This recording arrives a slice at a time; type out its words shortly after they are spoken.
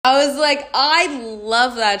I was like, I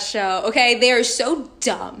love that show. Okay, they are so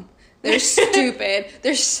dumb. They're stupid.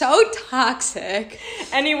 They're so toxic.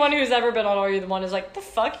 Anyone who's ever been on Are You the One is like, the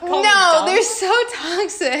fuck? No, they're so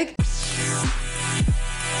toxic.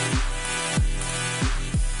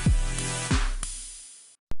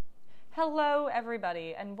 Hello,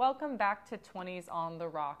 everybody, and welcome back to 20s on the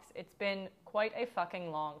Rocks. It's been quite a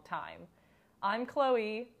fucking long time. I'm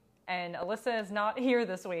Chloe, and Alyssa is not here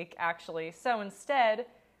this week, actually. So instead,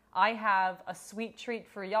 I have a sweet treat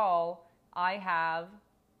for y'all. I have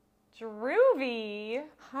Droovy.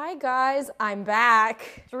 Hi, guys. I'm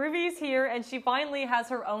back. Droovy's here, and she finally has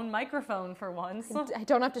her own microphone for once. I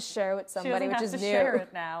don't have to share with somebody, which is new. She doesn't have to share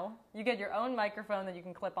it now. You get your own microphone that you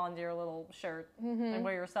can clip onto your little shirt and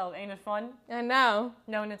wear yourself. Ain't it fun? I know.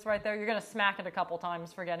 Knowing it's right there. You're going to smack it a couple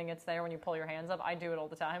times forgetting it's there when you pull your hands up. I do it all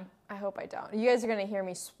the time. I hope I don't. You guys are going to hear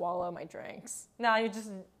me swallow my drinks. No, you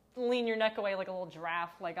just lean your neck away like a little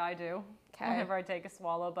giraffe like I do whenever I take a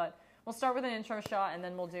swallow. But we'll start with an intro shot, and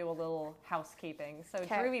then we'll do a little housekeeping. So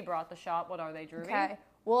Droovy brought the shot. What are they, Droovy? Okay.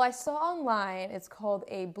 Well, I saw online, it's called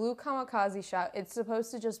a blue kamikaze shot. It's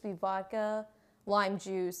supposed to just be vodka, lime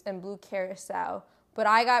juice, and blue curacao. But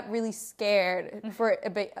I got really scared for a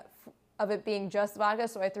bit of it being just vodka,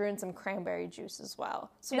 so I threw in some cranberry juice as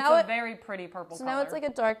well. So it's a very pretty purple color. So now it's like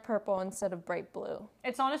a dark purple instead of bright blue.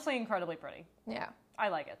 It's honestly incredibly pretty. Yeah. I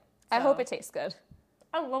like it. So. I hope it tastes good.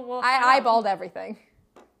 Oh, well, I eyeballed everything.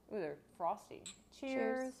 Ooh, they're frosty.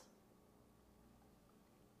 Cheers.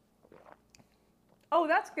 Oh,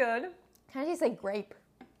 that's good. Kind of tastes like grape.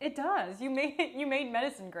 It does. You made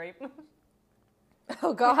medicine grape.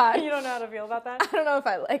 Oh, God. You don't know how to feel about that? I don't know if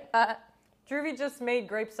I like that. Droovy just made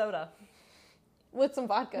grape soda. With some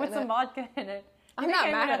vodka in it. With some vodka in it. I'm not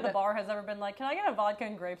mad at the bar has ever been like, can I get a vodka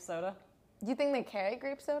and grape soda? Do you think they carry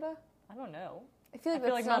grape soda? I don't know. I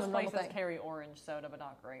feel like most places carry orange soda, but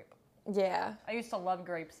not grape. Yeah. I used to love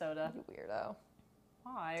grape soda. You weirdo.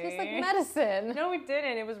 Why? It tastes like medicine. No, it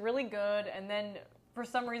didn't. It was really good. And then for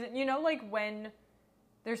some reason, you know, like when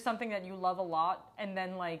there's something that you love a lot and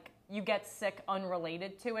then like you get sick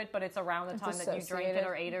unrelated to it, but it's around the time that you drank it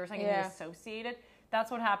or ate it or something, and you associate it.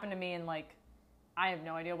 That's what happened to me in like, I have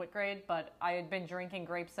no idea what grade, but I had been drinking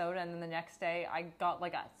grape soda, and then the next day I got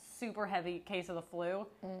like a super heavy case of the flu,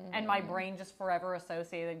 and my brain just forever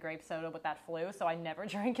associated grape soda with that flu, so I never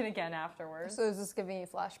drank it again afterwards. So is this giving you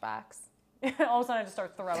flashbacks? All of a sudden I just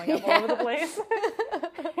start throwing up all over the place.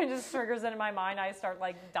 It just triggers it in my mind. I start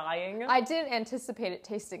like dying. I didn't anticipate it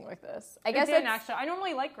tasting like this. I guess didn't actually. I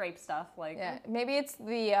normally like grape stuff. Like maybe it's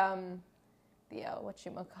the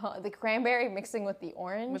the cranberry mixing with the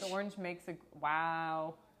orange. With orange makes a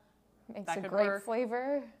makes a grape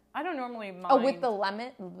flavor. I don't normally mind. Oh, with the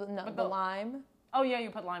lemon, the lime. Oh yeah, you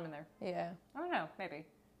put lime in there. Yeah. I don't know, maybe,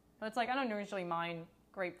 but it's like I don't usually mind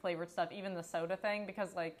grape flavored stuff, even the soda thing,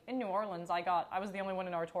 because like in New Orleans, I was the only one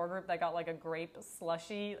in our tour group that got like a grape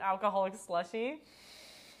slushy, alcoholic slushy.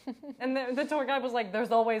 And the tour guide was like,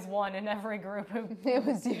 there's always one in every group who it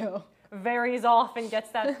was you. Varies off and gets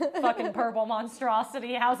that fucking purple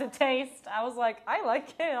monstrosity. How's it taste? I was like, I like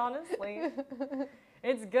it, honestly.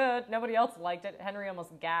 It's good. Nobody else liked it. Henry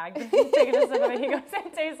almost gagged taking a sip of it. He goes,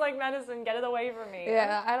 it tastes like medicine. Get it away from me.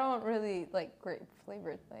 Yeah, I don't really like grape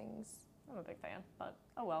flavored things. I'm a big fan, but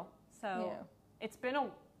oh well. So it's been a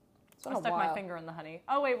I stuck my finger in the honey.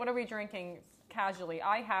 Oh wait, what are we drinking casually?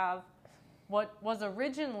 I have what was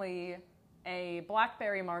originally a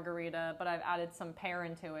blackberry margarita, but I've added some pear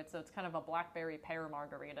into it, so it's kind of a blackberry pear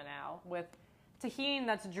margarita now with tahini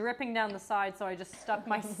that's dripping down the side. So I just stuck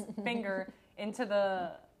my finger into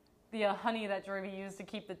the honey that Droovy used to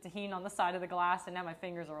keep the tahini on the side of the glass, and now my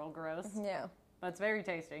fingers are all gross. Yeah, but it's very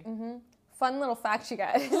tasty. Mm-hmm. Fun little fact, you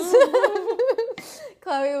guys.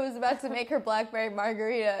 Chloe was about to make her blackberry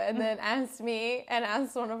margarita and then asked me and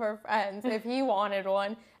asked one of her friends if he wanted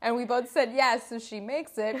one, and we both said yes, so she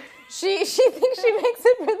makes it. She thinks she makes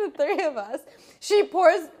it for the three of us. She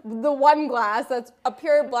pours the one glass that's a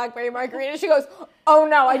pure blackberry margarita. She goes, oh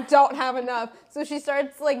no, I don't have enough. So she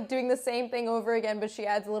starts like doing the same thing over again, but she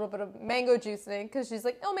adds a little bit of mango juice in it because she's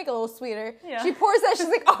like, it'll make it a little sweeter. Yeah. She pours that, she's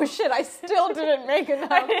like, oh shit, I still didn't make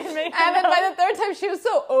enough. And then by the third time, she was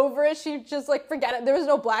so over it, she just like forget it. There was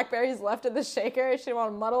no blackberries left in the shaker. She didn't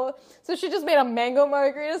want to muddle it. So she just made a mango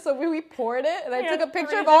margarita, so we poured it, and I took a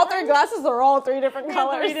picture of all three glasses. They're all three different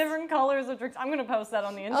colors. 3 different colors of drinks. I'm going to post that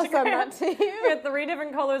on the Instagram. I'll send that to you. We had 3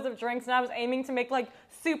 different colors of drinks, and I was aiming to make like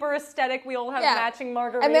super aesthetic. We all have matching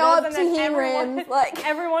margaritas. And they all have tahini rims.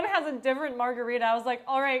 Everyone has a different margarita. I was like,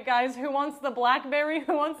 all right, guys, who wants the blackberry?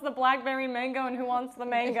 Who wants the blackberry mango? And who wants the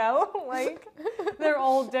mango? Like, they're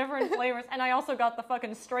all different flavors. And I also got the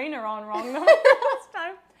fucking strainer on wrong the last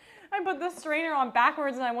time. put the strainer on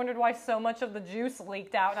backwards, and I wondered why so much of the juice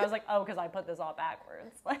leaked out. And I was like, oh, because I put this on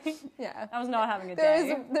backwards. Like, yeah. I was not having a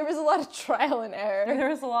day. There was a lot of trial and error. There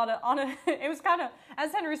was a lot of, it was kind of,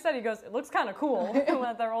 as Henry said, he goes, it looks kind of cool.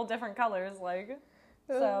 They're all different colors, like.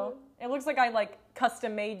 So it looks like I like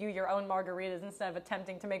custom made you your own margaritas instead of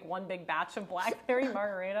attempting to make one big batch of blackberry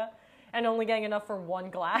margarita and only getting enough for one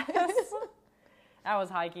glass. That was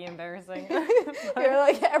high-key embarrassing. You're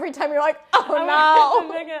like, every time you're like, oh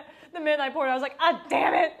no. The minute I poured it, I was like, ah,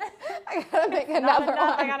 damn it. I gotta make another one.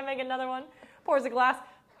 I gotta make another one. Pours a glass.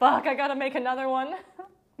 Fuck, I gotta make another one.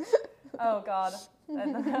 Oh, God.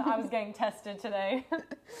 I was getting tested today.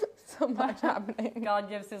 So much happening. God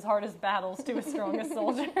gives his hardest battles to his strongest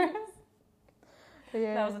soldiers.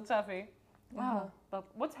 Yeah. That was a toughie. Wow. But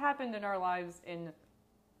what's happened in our lives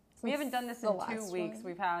we haven't done this in 2 weeks. One.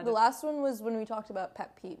 We've had... The last one was when we talked about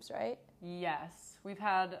pet peeves, right? Yes. We've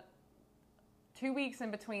had 2 weeks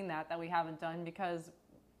in between that we haven't done because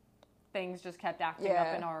things just kept acting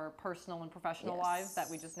up in our personal and professional lives that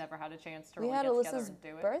we just never had a chance to really get together and do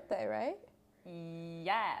it. We had Alyssa's birthday, right?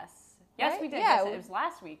 Yes. Yes, right? we did. Yeah. Yes, it was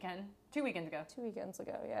last weekend. 2 weekends ago. 2 weekends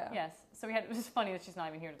ago, yeah. Yes. So it was funny that she's not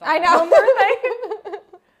even here to talk about her birthday.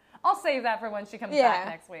 I'll save that for when she comes back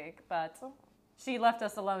next week. But she left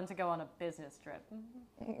us alone to go on a business trip.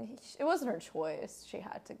 It wasn't her choice. She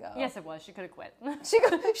had to go. Yes, it was. She could have quit. She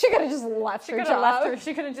could have just left her job.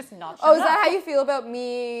 She could have just not shown up. Oh, is that how you feel about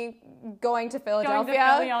me going to Philadelphia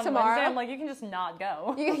tomorrow? Wednesday? I'm like, you can just not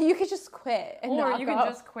go. You could just quit and not go. Or you can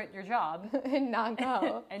just quit your job. And not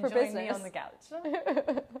go and for join business. me on the couch.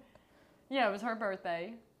 Yeah, it was her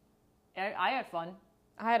birthday. I had fun.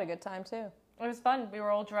 I had a good time, too. It was fun. We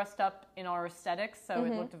were all dressed up in our aesthetics, so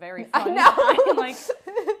it looked very fun. I know. I can, like,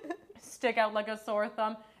 stick out like a sore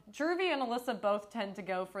thumb. Druvy and Alyssa both tend to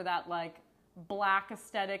go for that, like, black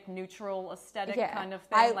aesthetic, neutral aesthetic kind of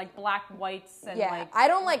thing. Like, black, whites, and, like... I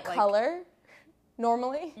don't like color,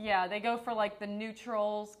 normally. Yeah, they go for, like, the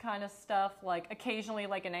neutrals kind of stuff. Like, occasionally,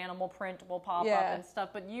 like, an animal print will pop up and stuff.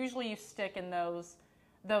 But usually you stick in those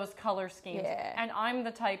color schemes. Yeah. And I'm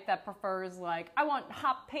the type that prefers, like, I want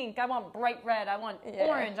hot pink, I want bright red, I want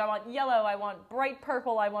orange, I want yellow, I want bright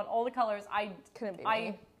purple, I want all the colors. Couldn't be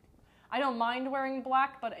me. I don't mind wearing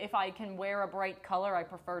black, but if I can wear a bright color, I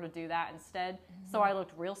prefer to do that instead. So I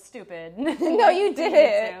looked real stupid. No, you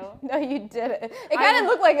didn't. No, you didn't. It kind of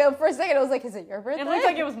looked like, for a second, I was like, is it your birthday? It looked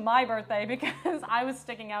like it was my birthday because I was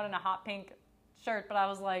sticking out in a hot pink shirt, but I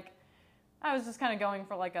was just kind of going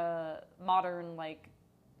for, like, a modern, like,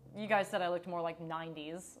 you guys said I looked more like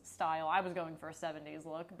 90s style. I was going for a 70s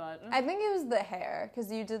look, but... I think it was the hair,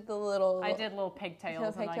 because you did the little... I did little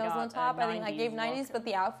pigtails and I got on top. I think I gave 90s, but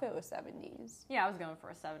the outfit was 70s. Yeah, I was going for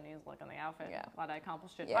a 70s look on the outfit. Yeah. Glad I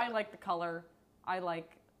accomplished it. Yeah. I like the color. I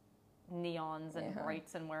like neons and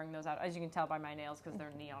brights and wearing those out. As you can tell by my nails, because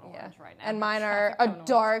they're neon orange right now. And mine are a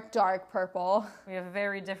dark, dark purple. We have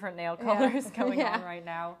very different nail colors going on right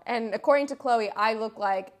now. And according to Chloe, I look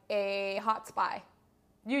like a hot spy.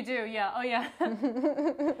 You do, yeah. Oh, yeah.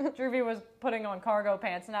 Druvy was putting on cargo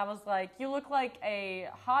pants, and I was like, you look like a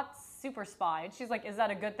hot super spy. And she's like, is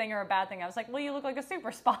that a good thing or a bad thing? I was like, well, you look like a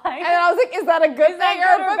super spy. And I was like, is that a good thing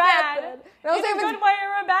or a bad thing? And I was like, a good way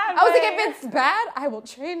or a bad way? I was like, if it's bad, I will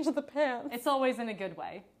change the pants. It's always in a good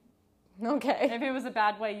way. Okay. If it was a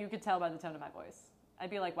bad way, you could tell by the tone of my voice.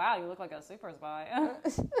 I'd be like, wow, you look like a super spy.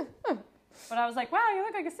 But I was like, wow, you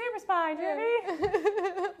look like a super spy, Druvy.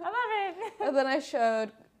 I love it. And then I showed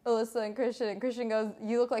Alyssa and Christian goes,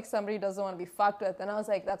 you look like somebody who doesn't want to be fucked with. And I was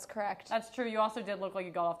like, that's correct. That's true. You also did look like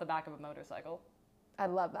you got off the back of a motorcycle. I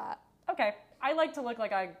love that. Okay. I like to look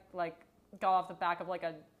like I got off the back of like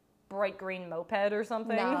a bright green moped or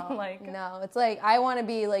something. No, no. It's like, I want to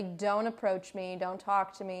be like, don't approach me, don't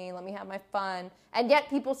talk to me, let me have my fun. And yet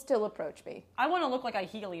people still approach me. I want to look like I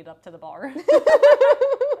heeled up to the bar.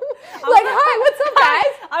 Like, hi, what's up,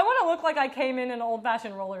 guys? I want to look like I came in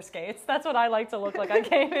old-fashioned roller skates. That's what I like to look like I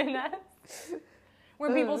came in as.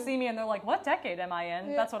 When people see me and they're like, what decade am I in?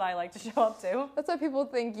 Yeah. That's what I like to show up to. That's why people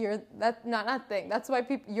think you're, that's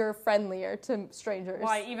why you're friendlier to strangers.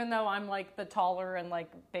 Why, even though I'm like the taller and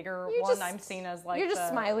like bigger one, I'm seen as like you're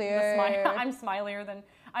just smilier. I'm smilier than,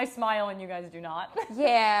 I smile and you guys do not.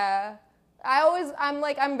 Yeah.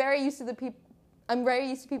 I'm very used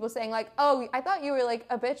to people saying like, oh, I thought you were like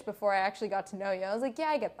a bitch before I actually got to know you. I was like, yeah,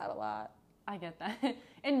 I get that a lot. I get that.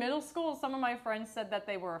 In middle school, some of my friends said that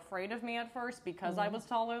they were afraid of me at first because I was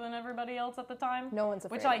taller than everybody else at the time. No one's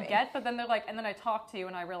afraid of me. Which I get, but then they're like, and then I talked to you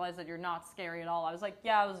and I realized that you're not scary at all. I was like,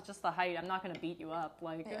 yeah, it was just the height. I'm not going to beat you up.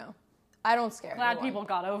 Like, yeah. I don't scare Glad people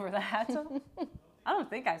got over that. I don't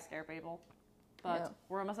think I scare people. But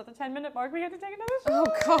we're almost at the 10-minute mark. We have to take another shot.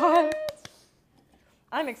 Oh, God.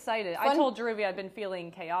 I'm excited. I told Jeruvia I've been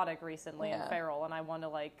feeling chaotic recently and feral, and I want to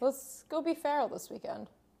like... Let's go be feral this weekend.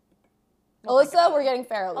 Alyssa, we're getting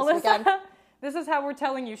feral this weekend. This is how we're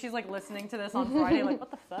telling you. She's like listening to this on Friday, like,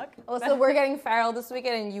 what the fuck? Alyssa, we're getting feral this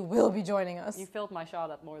weekend, and you will be joining us. You filled my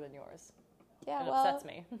shot up more than yours. Yeah, it upsets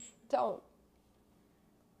me. Don't.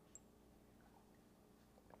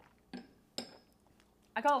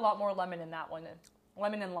 I got a lot more lemon in that one.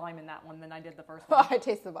 Lemon and lime in that one than I did the first one. Oh, I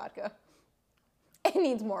taste the vodka. It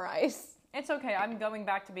needs more ice. It's okay. I'm going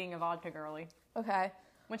back to being a vodka girly. Okay.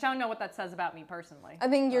 Which I don't know what that says about me personally. I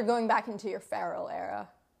think you're going back into your feral era.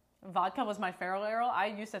 Vodka was my feral era? I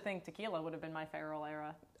used to think tequila would have been my feral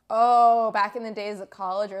era. Oh, back in the days of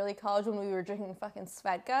college, early college, when we were drinking fucking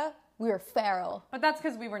Svedka, we were feral. But that's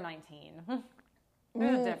because we were 19.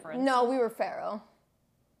 There's a difference. No, we were feral.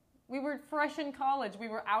 We were fresh in college. We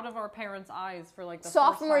were out of our parents' eyes for like the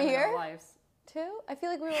sophomore first time year in our lives. Too? I feel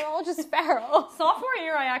like we were all just feral. Sophomore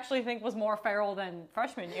year, I actually think was more feral than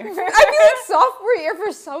freshman year. I feel like sophomore year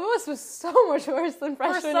for some of us was so much worse than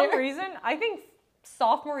freshman year. For some reason, I think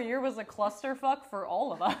sophomore year was a clusterfuck for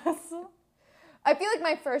all of us. I feel like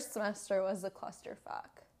my first semester was a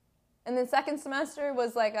clusterfuck. And then second semester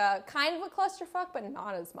was like a kind of a clusterfuck, but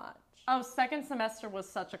not as much. Oh, second semester was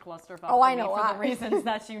such a clusterfuck for the reasons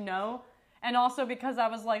that you know. And also because I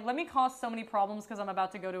was like, let me cause so many problems because I'm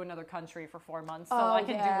about to go to another country for 4 months. So I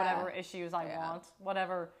can do whatever issues I want.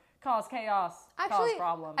 Whatever. Cause chaos. Cause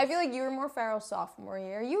problems. I feel like you were more feral sophomore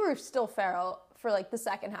year. You were still feral for like the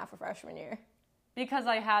second half of freshman year. Because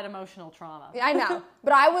I had emotional trauma. Yeah, I know.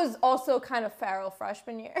 But I was also kind of feral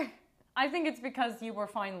freshman year. I think it's because you were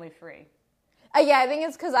finally free. Yeah, I think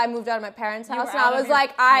it's because I moved out of my parents' house, and I was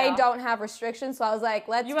like, I don't have restrictions, so I was like,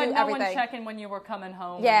 let's do everything. You had no one checking when you were coming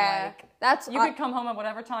home. Yeah, and, you could come home at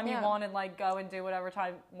whatever time you wanted, like go and do whatever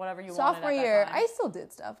you wanted. Sophomore year, I still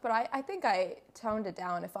did stuff, but I think I toned it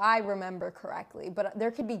down if I remember correctly. But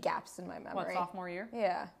there could be gaps in my memory. What, sophomore year?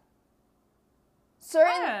 Yeah.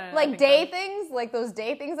 Certain like day things, like those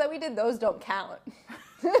day things that we did, those don't count.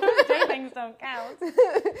 Day things don't count.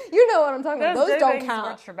 You know what I'm talking about. Those don't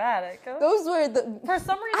count. Were traumatic. Those were the. For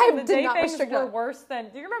some reason, the day things were worse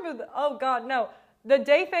than. Do you remember? Oh God, no. The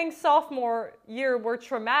day things sophomore year were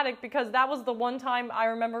traumatic because that was the one time I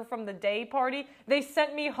remember from the day party they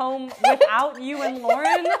sent me home without you and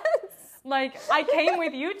Lauren. Yes. Like I came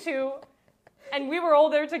with you two. And we were all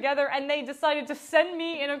there together, and they decided to send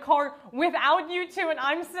me in a car without you two, and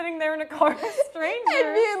I'm sitting there in a car with strangers.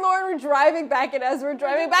 And me and Lauren were driving back, and as we're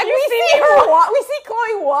driving back, we see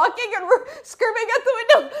Chloe walking, and we're screaming at the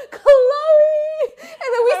window, Chloe! And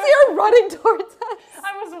then we see her running towards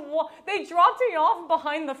us. They dropped me off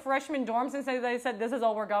behind the freshman dorms, and they said, this is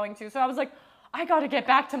all we're going to. So I was like, I gotta get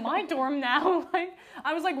back to my dorm now. Like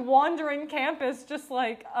I was like wandering campus, just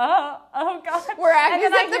like, oh God. We're acting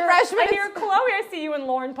as if the freshmen. I hear Chloe. I see you and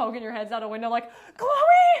Lauren poking your heads out a window, like Chloe,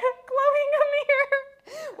 come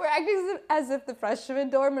here. We're acting as if the freshman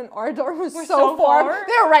dorm and our dorm was so far.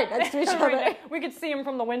 They were right next to each other. We could see them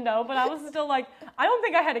from the window, but I was still like, I don't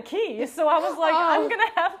think I had a key, so I was like, I'm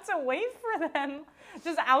gonna have to wait for them.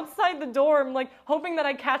 Just outside the dorm, like hoping that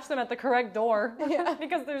I catch them at the correct door. Yeah.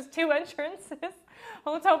 Because there's 2 entrances.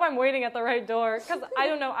 Well, let's hope I'm waiting at the right door. Because I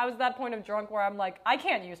don't know, I was that point of drunk where I'm like, I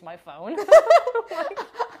can't use my phone.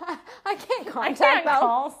 I can't contact them. I can't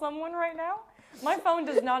call someone right now. My phone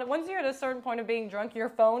does not. Once you're at a certain point of being drunk, your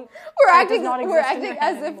phone does not exist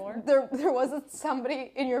as anymore. If there wasn't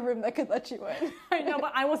somebody in your room that could let you in. I know,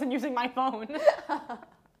 but I wasn't using my phone.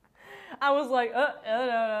 I was like, no,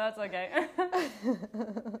 that's okay.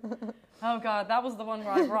 Oh God, that was the one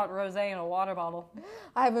where I brought rosé in a water bottle.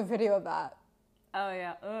 I have a video of that. Oh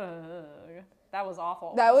yeah, that was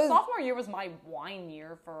awful. Sophomore year was my wine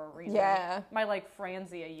year for a reason. Yeah. My like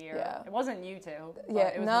Franzia year. Yeah. It wasn't you two. Yeah.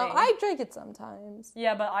 It was no, me. I drank it sometimes.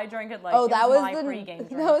 Yeah, but I drank it like that was my pregame drink.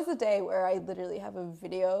 That was the day where I literally have a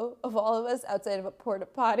video of all of us outside of a porta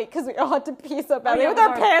potty because we all had to pee so badly with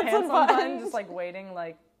our pants unbuttoned, just like waiting,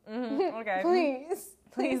 like. Okay.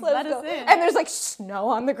 Please let us in. And there's like snow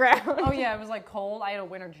on the ground. Oh yeah, it was like cold. I had a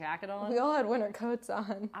winter jacket on. We all had winter coats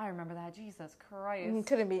on. I remember that. Jesus Christ. You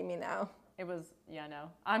couldn't beat me now. It was no.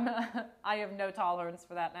 I have no tolerance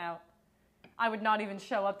for that now. I would not even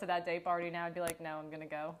show up to that day party now. I'd be like, no, I'm gonna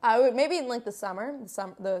go. I would maybe in like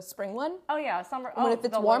the spring one. Oh yeah, summer. When if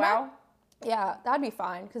it's warm out. Yeah, that'd be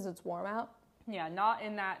fine because it's warm out. Yeah, not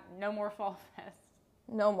in that. No more fall fest.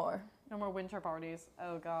 No more. No more winter parties.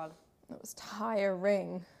 Oh, God. It was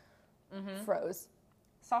tiring. Froze.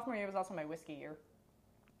 Sophomore year was also my whiskey year.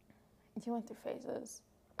 You went through phases.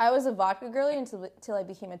 I was a vodka girly until I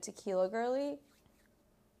became a tequila girly.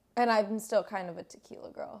 And I'm still kind of a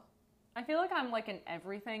tequila girl. I feel like I'm like an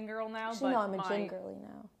everything girl now. Actually, no, I'm a gin girly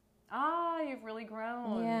now. Ah, you've really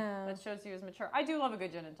grown. Yeah. That shows you as mature. I do love a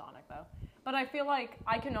good gin and tonic, though. But I feel like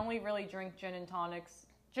I can only really drink gin and tonics.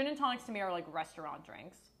 Gin and tonics to me are like restaurant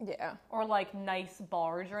drinks. Yeah. Or like nice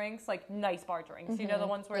bar drinks. Like nice bar drinks. Mm-hmm. You know the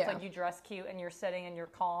ones where it's like you dress cute and you're sitting and you're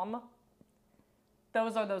calm?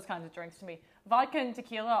 Those are those kinds of drinks to me. Vodka and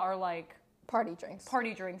tequila are like... Party drinks.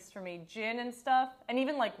 Party drinks for me. Gin and stuff. And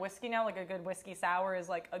even like whiskey now, like a good whiskey sour is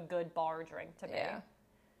like a good bar drink to me. Yeah.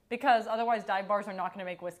 Because otherwise dive bars are not going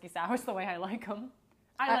to make whiskey sours the way I like them.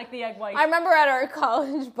 I like the egg white. I remember at our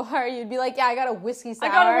college bar, you'd be like, yeah, I got a whiskey sour.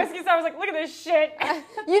 I got a whiskey sour. I was like, look at this shit.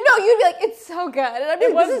 You'd be like, it's so good. And I'd be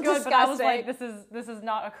it like, was this is good, disgusting. but I was like, this is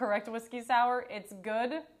not a correct whiskey sour. It's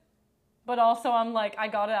good. But also I'm like, I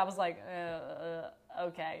got it. I was like,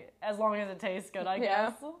 okay. As long as it tastes good, I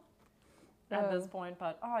guess. At this point.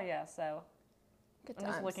 But, so. Good I'm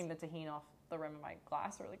times. just licking the tahini off the rim of my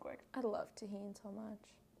glass really quick. I love tahini so much.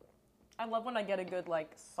 I love when I get a good,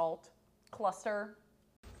 like, salt cluster.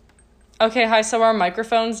 Okay, hi, so our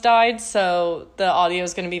microphones died, so the audio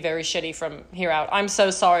is going to be very shitty from here out. I'm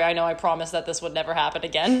so sorry. I know I promised that this would never happen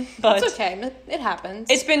again, but... It's okay. It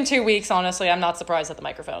happens. It's been 2 weeks, honestly. I'm not surprised that the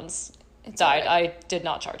microphones died. Right. I did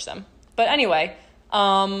not charge them. But anyway,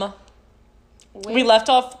 we left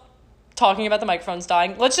off talking about the microphones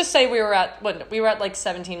dying. Let's just say we were at like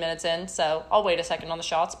 17 minutes in, so I'll wait a second on the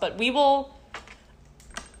shots, but we will...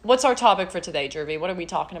 What's our topic for today, Jervy? What are we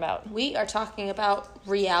talking about? We are talking about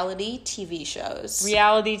reality TV shows.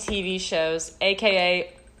 Reality TV shows,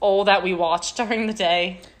 a.k.a. all that we watch during the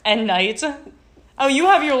day and night. Oh, you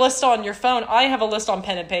have your list on your phone. I have a list on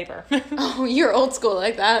pen and paper. Oh, you're old school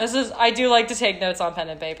like that. I do like to take notes on pen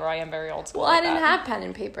and paper. I am very old school. Well, I didn't have pen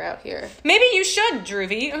and paper out here. Maybe you should,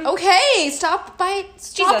 Druvy. Okay, stop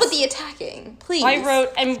with the attacking, please. I wrote,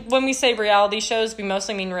 and when we say reality shows, we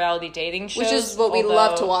mostly mean reality dating shows. Which is what we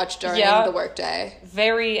love to watch during the workday.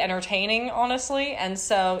 Very entertaining, honestly. And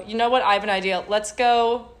so, you know what? I have an idea. Let's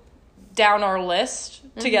go down our list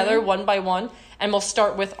together, one by one, and we'll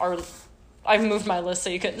start with our... I've moved my list so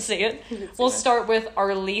you couldn't see it. We'll start with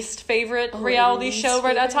our least favorite reality show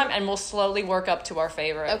right at a time, and we'll slowly work up to our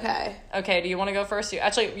favorite. Okay. Okay, do you want to go first?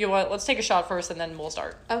 Let's take a shot first, and then we'll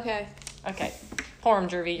start. Okay. Okay. Pour him,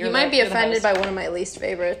 Jervy. You might be offended by one of my least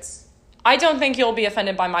favorites. I don't think you'll be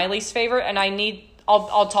offended by my least favorite, and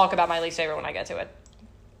I'll talk about my least favorite when I get to it.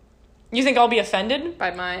 You think I'll be offended? By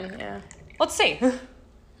mine, yeah. Let's see.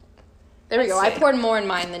 There we go. I poured more in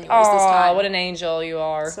mine than yours this time. Oh, what an angel you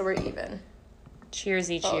are. So we're even.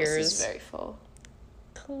 Cheersy, cheers. Oh, this is very full.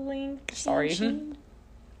 Clink. Sorry.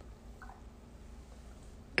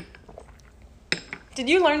 Did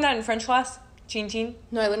you learn that in French class? Chin chin?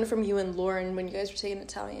 No, I learned it from you and Lauren when you guys were taking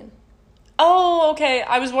Italian. Oh, okay.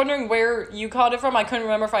 I was wondering where you caught it from. I couldn't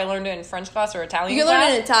remember if I learned it in French class or Italian class. You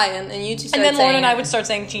learned it in Italian, and you two started saying And then Lauren and I would start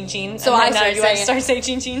saying chin chin. So I started saying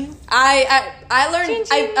chin chin. I learned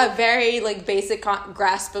a very basic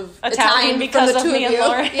grasp of Italian because from the two of me and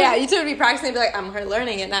Lauren. Yeah, you two would be practicing and be like, I'm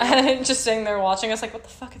learning it now. Just sitting there watching us like, what the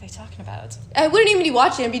fuck are they talking about? I wouldn't even be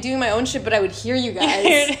watching. I'd be doing my own shit, but I would hear you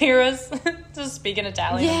guys. Hear us just speaking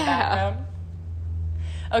Italian in the background.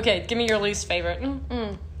 Okay, give me your least favorite.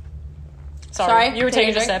 Sorry, you were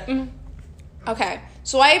taking a sip. Okay,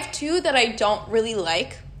 so I have two that I don't really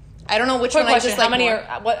like. I don't know which one question. I just like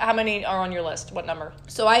more. How many are on your list? What number?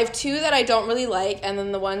 So I have two that I don't really like, and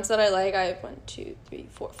then the ones that I like, I have 1, 2, 3,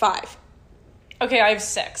 4, 5. Okay, I have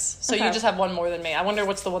 6. So you just have one more than me. I wonder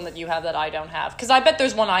what's the one that you have that I don't have. Because I bet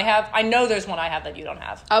there's one I have. I know there's one I have that you don't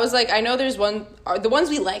have. I was like, I know there's one. The ones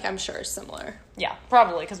we like, I'm sure, are similar. Yeah,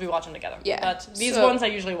 probably, because we watch them together. Yeah. But these ones I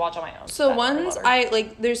usually watch on my own. So ones I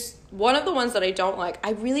like, there's one of the ones that I don't like.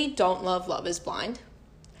 I really don't love Love is Blind.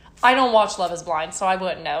 I don't watch Love is Blind, so I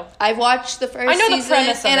wouldn't know. I've watched the first season. I know the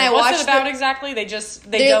premise of it. What's it about exactly? They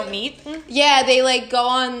don't meet? Yeah, they go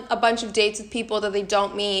on a bunch of dates with people that they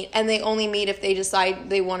don't meet, and they only meet if they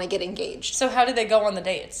decide they want to get engaged. So how do they go on the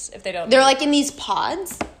dates if they don't They're like in these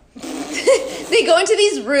pods. They go into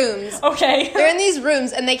these rooms. Okay. They're in these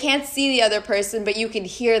rooms, and they can't see the other person, but you can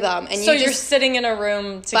hear them. And so you're sitting in a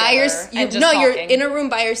room together you're in a room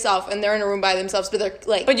by yourself, and they're in a room by themselves, but they're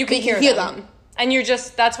like... But you can hear them. And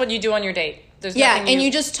that's what you do on your date. And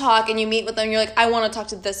you just talk, and you meet with them, and you're like, I want to talk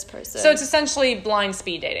to this person. So it's essentially blind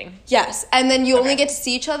speed dating. Yes, and then you only get to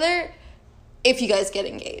see each other if you guys get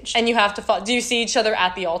engaged. And you have to... Do you see each other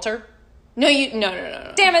at the altar? No.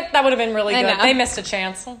 Damn it, that would have been really good. They missed a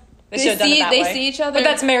chance. They should have done it that way. They see each other... But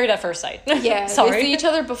that's Married at First Sight. Yeah, Sorry. They see each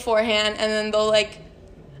other beforehand, and then they'll,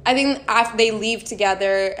 I think after they leave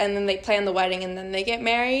together, and then they plan the wedding, and then they get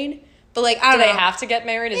married. But, like, I don't know. know. Do they have to get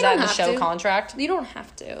married? Is that in the show contract? You don't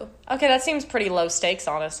have to. Okay, that seems pretty low stakes,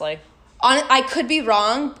 honestly. I could be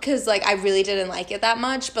wrong because, like, I really didn't like it that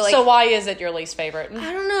much. But like, so why is it your least favorite?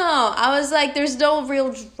 I don't know. I was like, there's no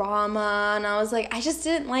real drama. And I was like, I just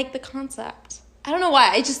didn't like the concept. I don't know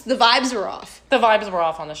why. The vibes were off. The vibes were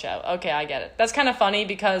off on the show. Okay, I get it. That's kind of funny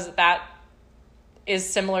because that is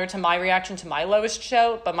similar to my reaction to my lowest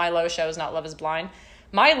show. But my lowest show is not Love is Blind.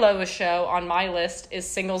 My lowest show on my list is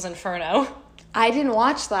Singles Inferno. I didn't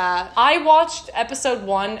watch that. I watched episode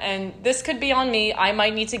 1, and this could be on me. I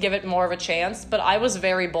might need to give it more of a chance, but I was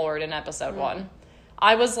very bored in episode 1.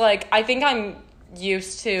 I was like, I think I'm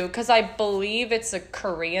used to, because I believe it's a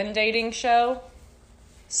Korean dating show.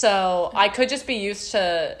 So I could just be used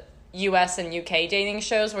to US and UK dating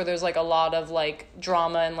shows where there's like a lot of like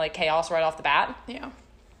drama and like chaos right off the bat. Yeah.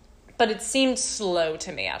 But it seemed slow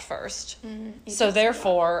to me at first. So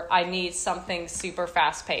therefore, I need something super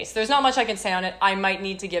fast-paced. There's not much I can say on it. I might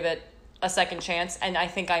need to give it a second chance, and I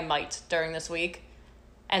think I might during this week.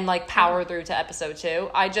 And, like, power through to episode 2.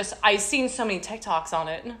 I've seen so many TikToks on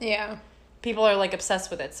it. Yeah. People are, like, obsessed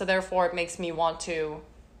with it. So therefore, it makes me want to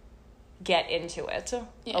get into it a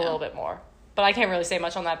little bit more. But I can't really say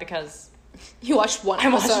much on that because... You watched one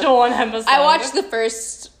episode. I watched one episode. I watched the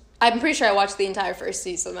first... I'm pretty sure I watched the entire first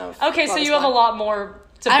season of... Okay, so you have a lot more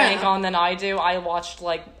to bank on than I do. I watched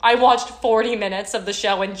 40 minutes of the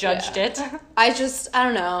show and judged it. I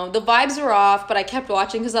don't know. The vibes were off, but I kept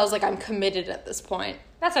watching because I was like, I'm committed at this point.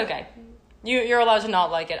 That's okay. You're allowed to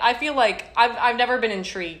not like it. I feel like I've never been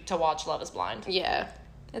intrigued to watch Love is Blind. Yeah,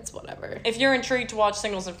 it's whatever. If you're intrigued to watch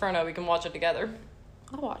Singles Inferno, we can watch it together.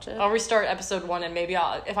 I'll watch it. I'll restart episode 1 and maybe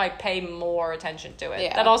if I pay more attention to it.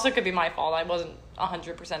 Yeah. That also could be my fault. I wasn't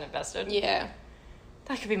 100% invested. Yeah.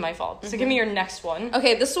 That could be my fault. So give me your next one.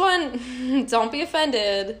 Okay, this one, don't be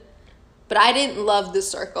offended, but I didn't love The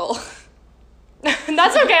Circle. That's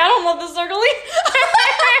okay. I don't love The Circle either.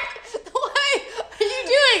 Why are you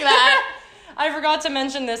doing that? I forgot to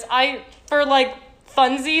mention this. For like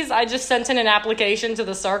funsies, I just sent in an application to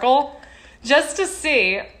The Circle just to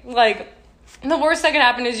see, like, the worst that can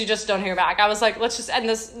happen is you just don't hear back. I was like, let's just end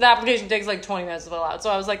this. The application takes like 20 minutes to fill out.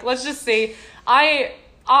 So I was like, let's just see. I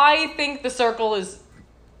think The Circle is...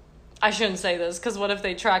 I shouldn't say this, because what if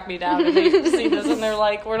they track me down and they see this and they're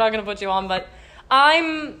like, we're not going to put you on. But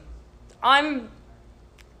I'm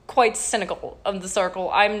quite cynical of The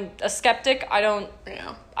Circle. I'm a skeptic. I don't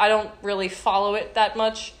really follow it that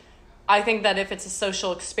much. I think that if it's a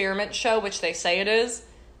social experiment show, which they say it is,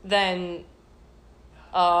 then...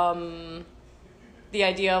 the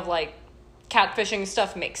idea of, like, catfishing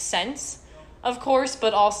stuff makes sense, of course,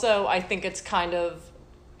 but also I think it's kind of,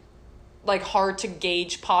 like, hard to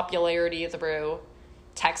gauge popularity through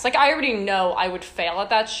text. Like, I already know I would fail at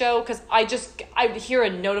that show because I'd hear a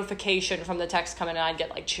notification from the text coming and I'd get,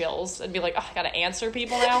 like, chills. I'd be like, oh, I gotta answer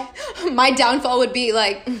people now. My downfall would be,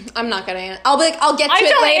 like, I'm not gonna answer. I'll be like, I'll get to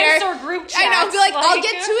it later. I don't answer group chats. I know, I'll be like, I'll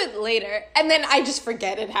get to it later. And then I just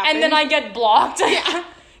forget it happened. And then I get blocked. Yeah.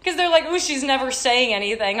 Because they're like, ooh, she's never saying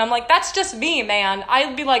anything. I'm like, that's just me, man.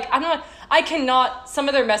 I'd be like, I cannot, some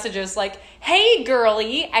of their messages, like, hey,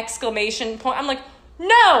 girly, exclamation point. I'm like,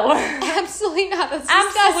 no. Absolutely not. That's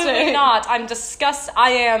Absolutely disgusting. not. I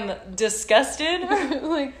am disgusted.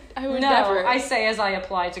 Like, I would no, never. I say as I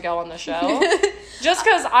apply to go on the show. Just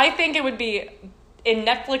because I think it would be in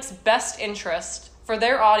Netflix's best interest for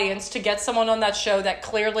their audience to get someone on that show that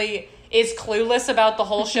clearly is clueless about the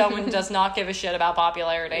whole show and does not give a shit about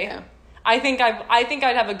popularity. Yeah. I think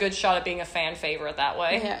I'd have a good shot at being a fan favorite that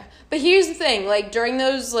way. Yeah. But here's the thing, like, during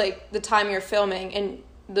those, like, the time you're filming and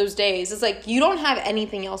those days, it's like, you don't have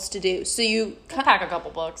anything else to do, so you... I'll pack a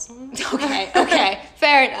couple books. Okay,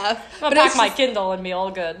 fair enough. I'll pack my Kindle and be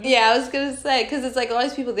all good. Yeah, I was gonna say, because it's like, a lot of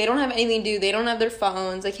these people, they don't have anything to do, they don't have their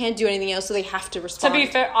phones, they can't do anything else, so they have to respond. To be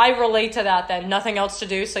fair, I relate to that then. Nothing else to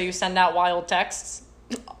do, so you send out wild texts.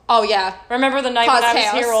 Oh, yeah. Remember the night when I was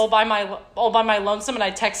chaos. here all by my lonesome and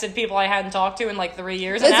I texted people I hadn't talked to in like 3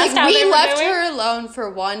 years and It's asked like, how they we were left doing? her alone for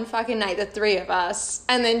one fucking night, the three of us,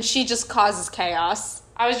 and then she just causes chaos.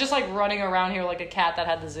 I was just like running around here like a cat that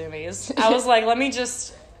had the zoomies. I was like,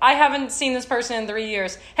 I haven't seen this person in 3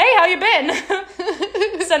 years. Hey, how you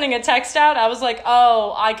been? Sending a text out. I was like,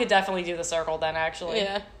 oh, I could definitely do The Circle then, actually.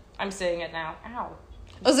 Yeah. I'm seeing it now. Ow.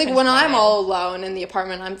 I was like, when I'm all alone in the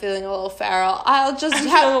apartment, I'm feeling a little feral. Honest to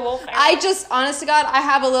God, I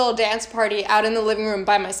have a little dance party out in the living room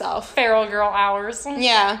by myself. Feral girl hours.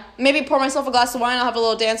 Yeah. Maybe pour myself a glass of wine, I'll have a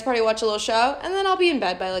little dance party, watch a little show, and then I'll be in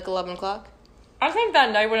bed by like 11 o'clock. I think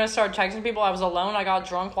that night when I started texting people, I was alone. I got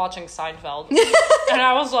drunk watching Seinfeld. And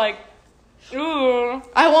I was like, Ooh.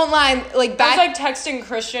 I won't lie. Like back. I was like texting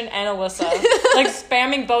Christian and Alyssa, like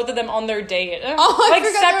spamming both of them on their date. Oh, like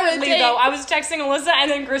separately though. I was texting Alyssa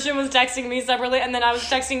and then Christian was texting me separately, and then I was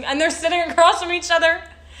texting, and they're sitting across from each other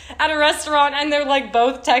at a restaurant, and they're like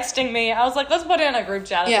both texting me. I was like, let's put it in a group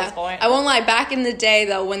chat at this point. I won't lie. Back in the day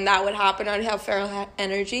though, when that would happen, I'd have feral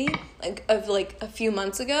energy. Like of like a few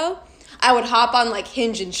months ago, I would hop on like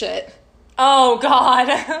Hinge and shit. Oh, God.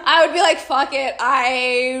 I would be like, fuck it.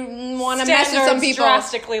 I want to mess with some people.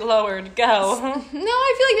 Drastically lowered. Go. No,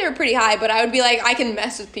 I feel like they were pretty high, but I would be like, I can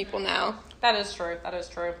mess with people now. That is true. That is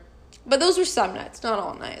true. But those were some nights, not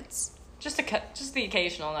all nights. Just the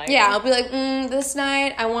occasional night. Yeah, I'll be like, this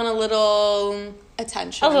night, I want a little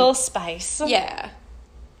attention. A little spice. Yeah.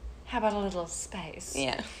 How about a little spice?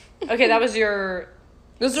 Yeah. Okay, that was your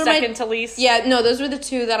those were second to least? Yeah, no, those were the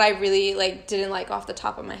two that I really, like, didn't like off the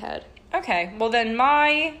top of my head. Okay, well then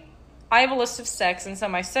I have a list of 6, and so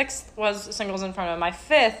my 6th was Singles Inferno. My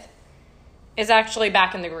 5th is actually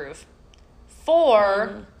Back in the Groove.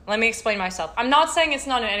 4, let me explain myself. I'm not saying it's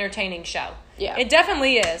not an entertaining show. Yeah. It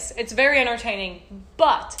definitely is. It's very entertaining,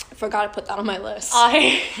 but... I forgot to put that on my list.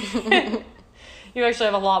 You actually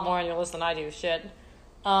have a lot more on your list than I do, shit.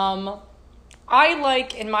 I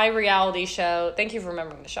like, in my reality show, thank you for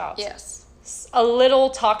remembering the shots. Yes. A little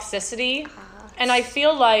Toxicity. And I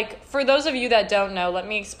feel like, for those of you that don't know, let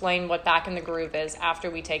me explain what Back in the Groove is after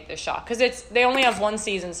we take this shot. Because they only have 1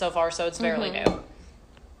 season so far, so it's fairly new.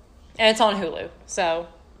 And it's on Hulu. So,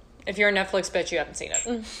 if you're a Netflix bitch, you haven't seen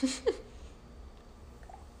it.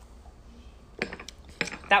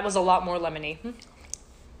 That was a lot more lemony.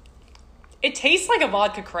 It tastes like a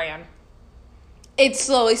vodka crayon. It's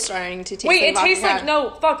slowly starting to taste like vodka. Wait, it tastes crayon. like...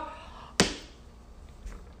 No, fuck.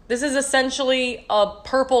 This is essentially a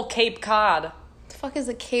purple Cape Cod. The fuck is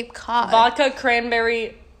a Cape Cod? Vodka,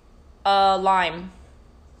 cranberry, lime.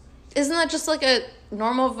 Isn't that just like a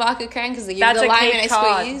normal vodka crayon? Because they give you the lime and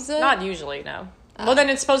I squeeze it? Not usually, no. Well, then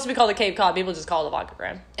it's supposed to be called a Cape Cod. People just call it a vodka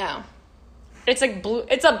crayon. Oh. It's like blue.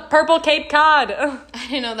 It's a purple Cape Cod. I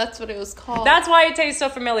didn't know that's what it was called. That's why it tastes so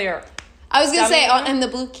familiar. I was going to say, and the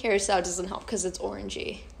blue carousel doesn't help because it's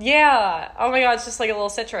orangey. Yeah. Oh my God, it's just like a little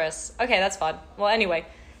citrus. Okay, that's fun. Well, anyway,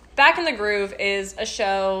 Back in the Groove is a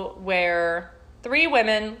show where 3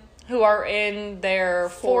 women who are in their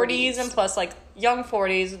 40s and plus, like young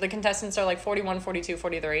 40s, the contestants are like 41, 42,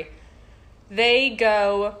 43. They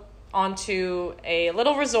go onto a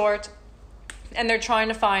little resort and they're trying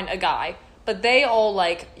to find a guy. But they all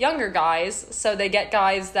like younger guys, so they get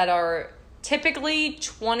guys that are typically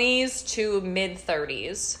 20s to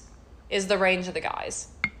mid-30s is the range of the guys.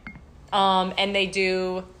 And they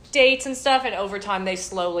do dates and stuff, and over time they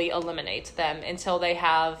slowly eliminate them until they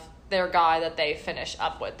have their guy that they finish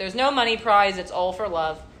up with. There's no money prize, it's all for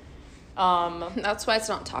love. That's why it's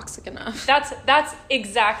not toxic enough. That's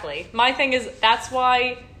exactly. My thing is that's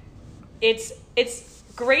why it's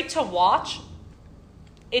great to watch.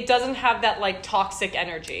 It doesn't have that like toxic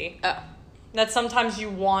energy that sometimes you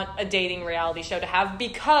want a dating reality show to have,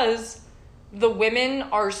 because the women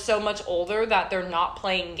are so much older that they're not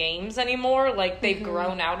playing games anymore. Like they've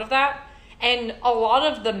grown out of that. And a lot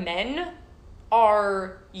of the men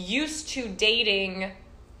are used to dating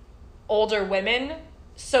older women,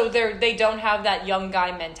 so they don't have that young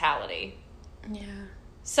guy mentality. Yeah.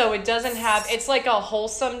 So it doesn't have, it's like a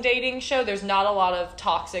wholesome dating show. There's not a lot of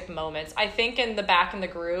toxic moments. I think in the Back in the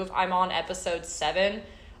Groove, I'm on episode 7.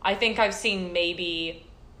 I think I've seen maybe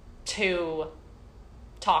 2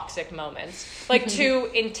 toxic moments. Like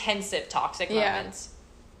 2 intensive toxic moments.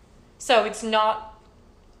 So it's not,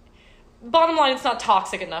 bottom line, it's not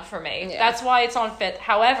toxic enough for me. Yeah. That's why it's on 5th.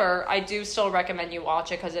 However, I do still recommend you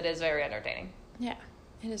watch it because it is very entertaining. Yeah,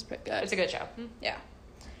 it is pretty good. It's a good show. Yeah.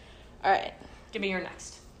 All right. Give me your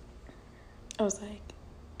next. I was like,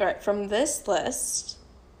 all right, from this list,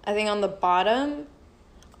 I think on the bottom,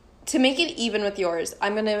 to make it even with yours,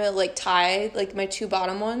 I'm going to like tie like my 2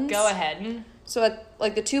 bottom ones. Go ahead. So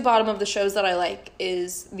like the 2 bottom of the shows that I like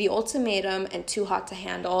is The Ultimatum and Too Hot to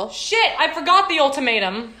Handle. Shit, I forgot The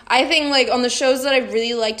Ultimatum. I think like on the shows that I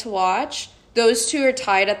really like to watch, those 2 are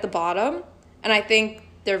tied at the bottom, and I think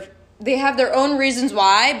they have their own reasons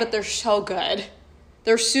why, but they're so good.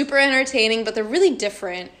 They're super entertaining, but they're really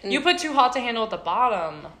different. And you put Too Hot to Handle at the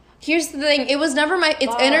bottom. Here's the thing. It was never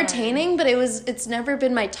it's entertaining, but it's never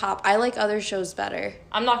been my top. I like other shows better.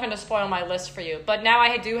 I'm not going to spoil my list for you, but now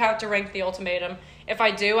I do have to rank The Ultimatum. If I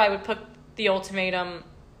do, I would put The Ultimatum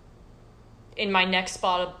in my next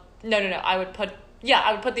spot. No. I would put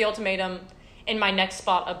The Ultimatum in my next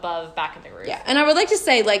spot above Back in the Groove. Yeah, and I would like to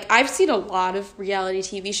say, like, I've seen a lot of reality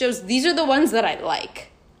TV shows. These are the ones that I like.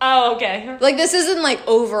 Oh, okay. Like, this isn't, like,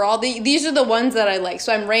 overall. These are the ones that I like.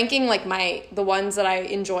 So I'm ranking, like, the ones that I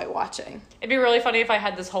enjoy watching. It'd be really funny if I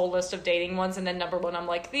had this whole list of dating ones, and then number one, I'm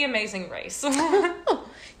like, The Amazing Race.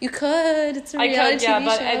 You could. It's a reality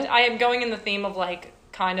TV show. I am going in the theme of, like,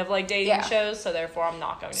 kind of like dating shows, so therefore I'm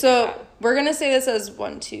not going to do that. So we're going to say this as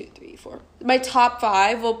 1, 2, 3, 4. My top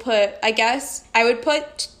 5 will put, I guess, I would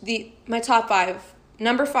put my top 5.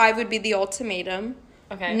 Number 5 would be The Ultimatum.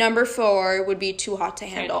 Okay. Number 4 would be Too Hot to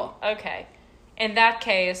Handle. Okay. In that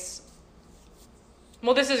case,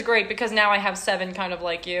 well, this is great because now I have 7 kind of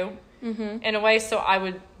like you. Mm-hmm. In a way, so I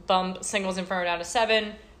would bump Singles Inferno down to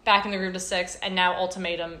 7, Back in the Groove to 6, and now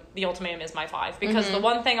The Ultimatum is my 5. Because the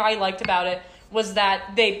one thing I liked about it was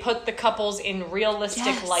that they put the couples in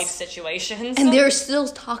realistic life situations. And they're still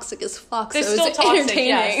toxic as fuck. They're still toxic,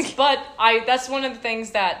 yes. But that's one of the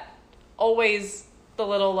things that always the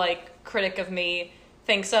little, like, critic of me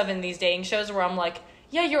thinks of in these dating shows where I'm like,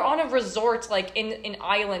 yeah, you're on a resort, like, in an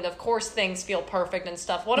island. Of course things feel perfect and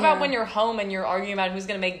stuff. What about when you're home and you're arguing about who's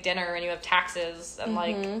going to make dinner and you have taxes and,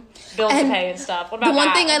 like, bills to pay and stuff? What about the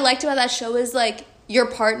one thing I liked about that show is, like, your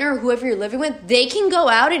partner or whoever you're living with, they can go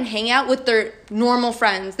out and hang out with their normal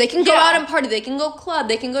friends. They can go out and party. They can go club.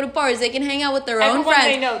 They can go to bars. They can hang out with their own friends.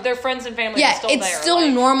 They know their friends and family are still there. Yeah, it's still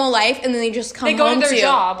like, normal life, and then they just come home to They go to their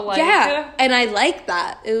job. Like, and I like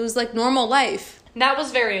that. It was, like, normal life. That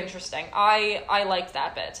was very interesting. I liked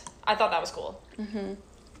that bit. I thought that was cool. Mm-hmm.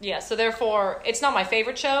 Yeah, so therefore, it's not my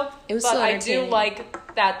favorite show, but I do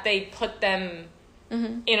like that they put them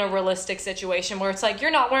in a realistic situation where it's like,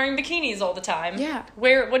 you're not wearing bikinis all the time. Yeah.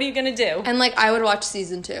 What are you going to do? And, like, I would watch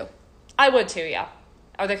season 2. I would too, yeah.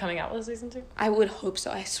 Are they coming out with a season 2? I would hope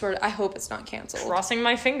so. I swear, I hope it's not canceled. Crossing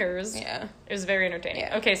my fingers. Yeah. It was very entertaining.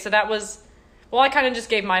 Yeah. Okay, so that was, well, I kind of just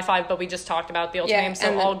gave my 5, but we just talked about The Ultimatum,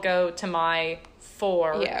 so I'll go to my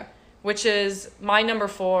 4. Yeah. Which is, my number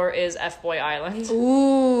 4 is F-Boy Island.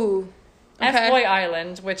 Ooh. Okay. F-Boy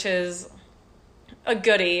Island, which is a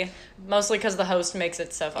goodie, mostly because the host makes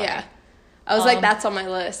it so funny. Yeah. I was like, that's on my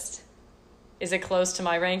list. Is it close to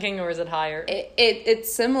my ranking, or is it higher?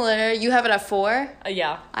 It's similar. You have it at 4?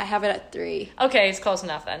 Yeah. I have it at 3. Okay, it's close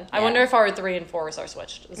enough then. Yeah. I wonder if our 3 and 4s are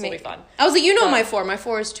switched. This will be fun. I was like, my 4. My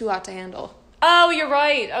 4 is Too Hot to Handle. Oh, you're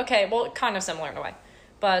right. Okay, well, kind of similar in a way.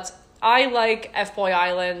 But I like F-Boy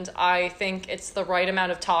Island. I think it's the right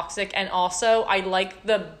amount of toxic, and also I like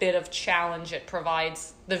the bit of challenge it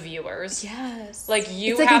provides the viewers. Yes. Like,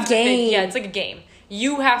 you have to it's like a game.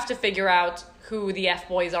 You have to figure out who the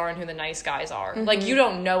F-boys are and who the nice guys are. Mm-hmm. Like, you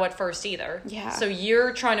don't know at first either. Yeah. So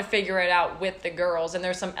you're trying to figure it out with the girls, and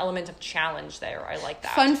there's some element of challenge there. I like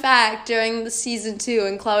that. Fun fact, during the season 2,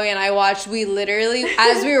 and Chloe and I watched, we literally,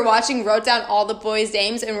 as we were watching, wrote down all the boys'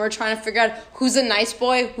 names, and we're trying to figure out who's a nice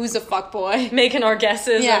boy, who's a fuck boy. Making our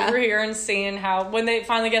guesses over here and seeing how, when they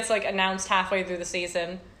finally gets, like, announced halfway through the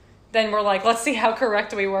season, then we're like, let's see how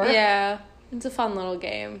correct we were. Yeah. It's a fun little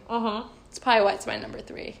game. Uh-huh. It's probably why it's my number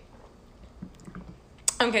 3.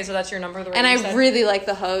 Okay, so that's your number 3. And I really like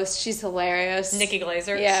the host. She's hilarious. Nikki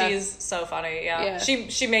Glazer. Yeah. She's so funny. Yeah.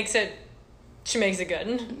 She makes it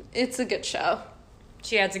good. It's a good show.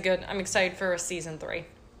 She adds a good. I'm excited for season 3.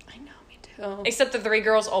 I know, me too. Except the 3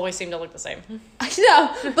 girls always seem to look the same. I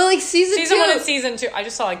know, but like season 1 and season 2, I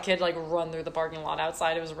just saw a kid like run through the parking lot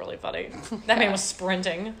outside. It was really funny. That man was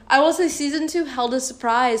sprinting. I will say season 2 held a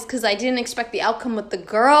surprise because I didn't expect the outcome with the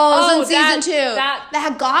girls in season 2.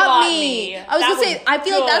 That got me. I was gonna say, I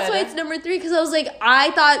feel like that's why it's number 3 because I was like,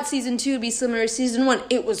 I thought season 2 would be similar to season 1.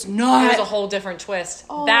 It was not. It was a whole different twist.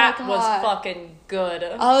 That was fucking good.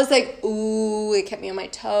 I was like, ooh, it kept me on my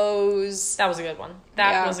toes. That was a good one.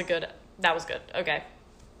 That was good. Okay.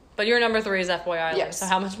 But your number 3 is F-Boy Island. Yes. So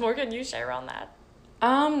how much more can you share on that?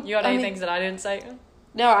 You got any things that I didn't say?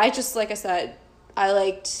 No, I just, like I said, I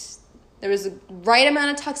liked, there was a right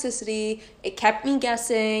amount of toxicity. It kept me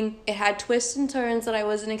guessing. It had twists and turns that I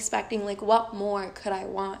wasn't expecting. Like, what more could I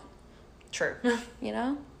want? True. You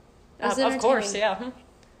know? Of course, yeah.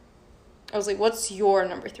 I was like, what's your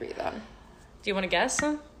number 3 then? Do you want to guess?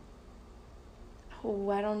 Oh,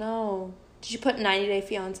 I don't know. Did you put 90 Day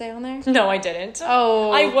Fiance on there? No, I didn't. Oh.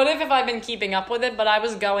 I would have if I'd been keeping up with it, but I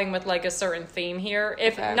was going with like a certain theme here.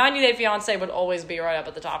 90 Day Fiance would always be right up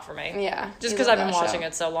at the top for me. Yeah. Just because I've been watching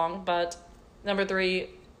it so long. But number 3,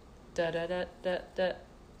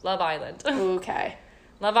 Love Island. Okay.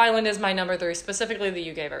 Love Island is my number 3, specifically the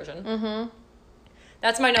UK version. Mm-hmm.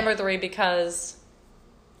 That's my number 3 because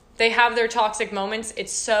they have their toxic moments.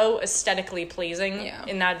 It's so aesthetically pleasing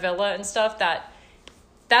in that villa and stuff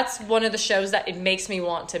that's one of the shows that it makes me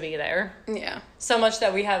want to be there. Yeah. So much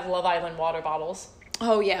that we have Love Island water bottles.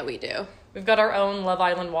 Oh, yeah, we do. We've got our own Love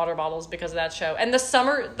Island water bottles because of that show. And the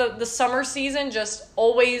summer season just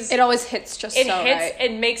always... It always hits just so right.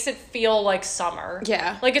 It makes it feel like summer.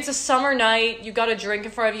 Yeah. Like, it's a summer night, you got a drink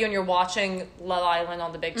in front of you, and you're watching Love Island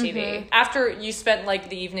on the big TV. After you spent, like,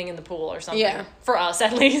 the evening in the pool or something. Yeah. For us,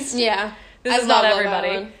 at least. Yeah. This is not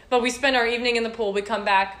everybody. But we spend our evening in the pool, we come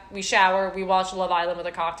back, we shower, we watch Love Island with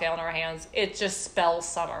a cocktail in our hands. It just spells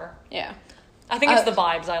summer. Yeah. I think it's the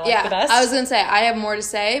vibes I like the best. I was going to say, I have more to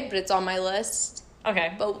say, but it's on my list.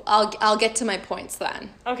 Okay. But I'll get to my points then.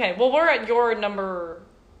 Okay. Well, we're at your number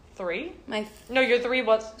 3. No, your 3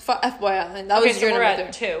 was... F-Boy Island. That was your number 3. We're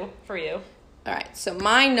at 2 for you. All right. So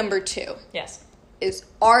my number 2. Yes. Is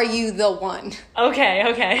Are You the One? Okay.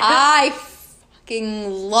 I fucking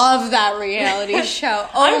love that reality show.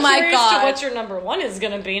 Oh my God. I'm curious to what your number 1 is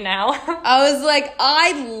going to be now. I was like,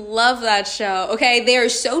 I love that show. Okay. They are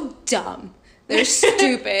so dumb. They're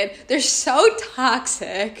stupid. They're so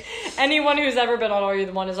toxic. Anyone who's ever been on Are You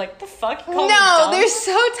the One is like, the fuck? No, they're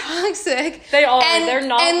so toxic. They are. They're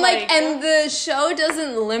not and the show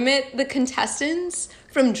doesn't limit the contestants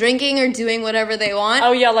from drinking or doing whatever they want.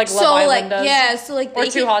 Oh yeah, like Love Island does. Yeah, so like or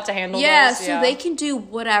Too Hot to Handle. Yeah, so they can do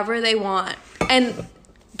whatever they want. And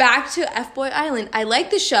back to F-Boy Island, I like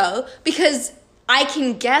the show because I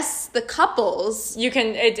can guess the couples. You can.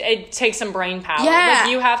 It takes some brain power. Yeah,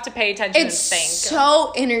 like you have to pay attention and think. It's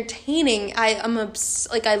so entertaining. I love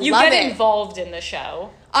it. You get involved in the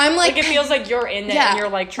show. I'm like it feels like you're in it and you're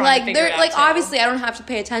like trying to figure it out. Like obviously I don't have to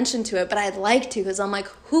pay attention to it, but I'd like to because I'm like,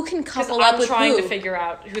 who can couple up with who? I'm trying to figure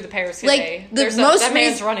out who the pair's gonna be. That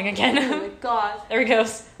man's running again. Oh my God. There he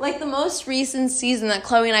goes. Like the most recent season that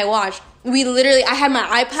Chloe and I watched, I had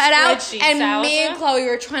my iPad out, and me and Chloe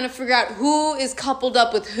were trying to figure out who is coupled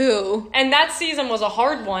up with who. And that season was a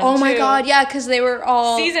hard one, Oh my God, yeah, because they were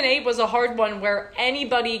all... Season 8 was a hard one where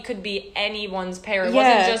anybody could be anyone's pair. It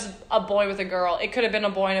wasn't just a boy with a girl. It could have been a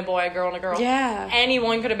boy and a boy, a girl and a girl. Yeah.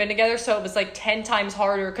 Anyone could have been together, so it was like 10 times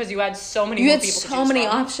harder because you had so many more people to choose from. You had so many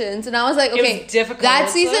options, and I was like, okay, it was difficult. That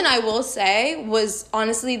season, I will say, was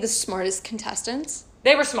honestly the smartest contestants.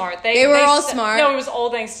 They were smart. They were all smart. No, it was all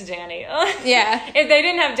thanks to Danny. Yeah. If they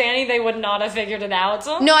didn't have Danny, they would not have figured it out.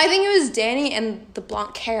 No, I think it was Danny and the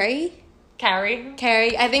blonde Carrie.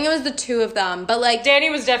 I think it was the two of them, but like Danny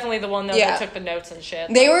was definitely the one that took the notes and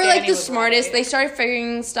shit. They were like the smartest. Right. They started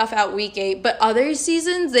figuring stuff out week 8, but other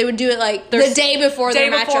seasons they would do it like the day before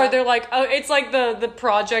their matchup. They're like, oh, it's like the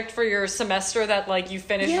project for your semester that like you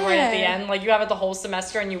finish right at the end. Like you have it the whole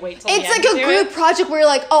semester and you wait till the end. It's like a group project where you're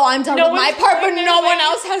like, oh, I'm done with my part, but no one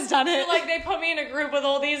else has done it. Like they put me in a group with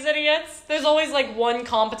all these idiots. There's always like one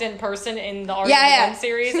competent person in the Art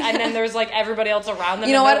series, and then there's like everybody else around them.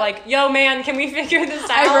 You know what? They're like, yo, man, can we figure this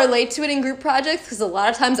out? I relate to it in group projects because a lot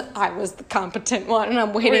of times I was the competent one and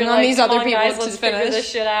I'm waiting on these other people to finish. Figure this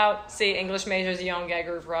shit out. See, English majors, you don't get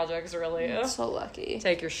group projects, really. I'm so lucky.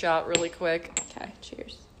 Take your shot really quick. Okay,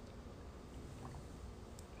 cheers.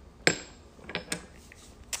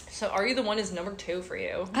 So, Are You the One is number 2 for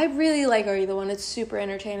you. I really like Are You the One. It's super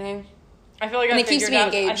entertaining. I feel like I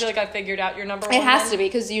figured out your number 1. It has to be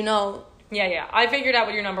because you know. Yeah. I figured out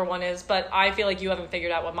what your number 1 is, but I feel like you haven't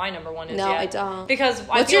figured out what my number 1 is yet. No, I don't. Because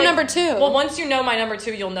what's your number 2? Well, once you know my number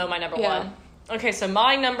 2, you'll know my number 1. Okay, so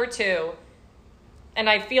my number 2, and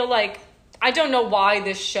I feel like I don't know why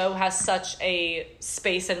this show has such a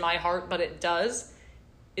space in my heart, but it does,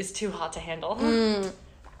 is Too Hot to Handle.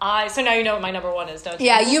 So now you know what my number 1 is, don't you?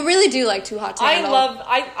 Yeah, you really do like Too Hot to Handle.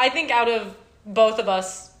 I think out of both of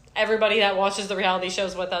us, everybody that watches the reality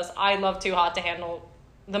shows with us, I love Too Hot to Handle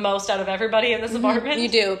the most out of everybody in this apartment. You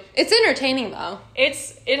do. It's entertaining though.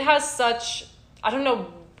 It has such, I don't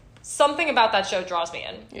know, something about that show draws me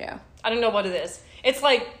in. Yeah. I don't know what it is. It's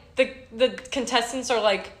like the contestants are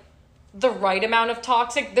like the right amount of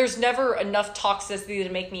toxic. There's never enough toxicity to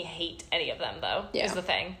make me hate any of them though, is the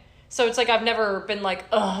thing. So it's like I've never been like,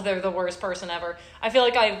 oh, they're the worst person ever. I feel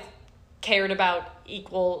like I've cared about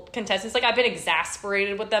equal contestants. Like I've been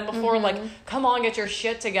exasperated with them before, like, come on, get your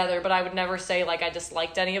shit together, but I would never say like I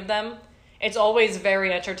disliked any of them. It's always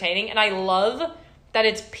very entertaining, and I love that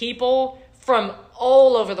it's people from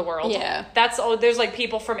all over the world. Yeah. There's like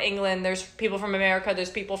people from England, there's people from America,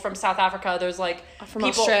 there's people from South Africa, there's like from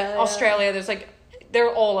people Australia, there's like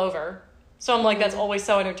they're all over. So I'm like that's always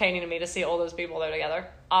so entertaining to me to see all those people there together.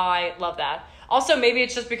 I love that. Also, maybe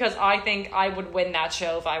it's just because I think I would win that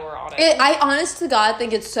show if I were on it. I honest to God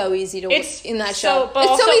think it's so easy to win in that show.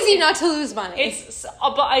 It's so easy not to lose money.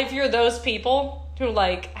 But if you're those people who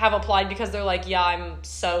like have applied because they're like, yeah, I'm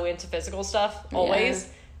so into physical stuff always.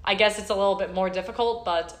 Yeah. I guess it's a little bit more difficult,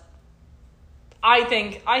 but I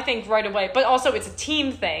think right away. But also, it's a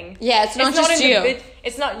team thing. Yeah, it's not just you.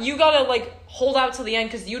 It's not, you gotta, like, hold out till the end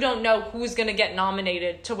because you don't know who's gonna get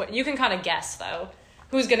nominated to win. You can kind of guess, though,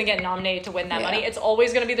 who's gonna get nominated to win that money. It's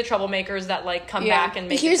always gonna be the troublemakers that, like, come back and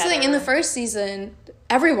make it better. Here's the thing, in the first season,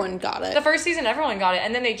 everyone got it. The first season, everyone got it,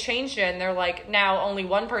 and then they changed it, and they're like, now only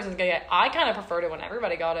one person's gonna get it. I kind of preferred it when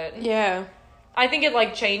everybody got it. Yeah. I think it,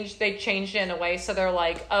 like, they changed it in a way, so they're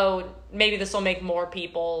like, oh, maybe this will make more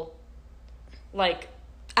people, like...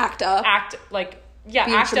 Act up,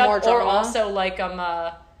 or also, like,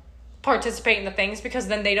 participate in the things, because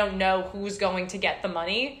then they don't know who's going to get the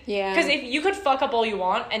money. Yeah. Because if you could fuck up all you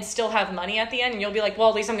want and still have money at the end, and you'll be like, well,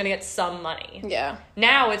 at least I'm going to get some money. Yeah.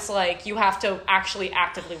 Now it's like, you have to actually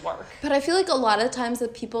actively work. But I feel like a lot of times the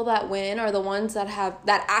people that win are the ones that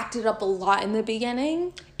acted up a lot in the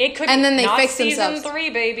beginning. It could, and then they fix season themselves. 3,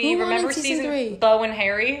 baby. Who Remember season 3? Beau and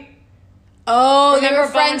Harry? Oh, Remember they were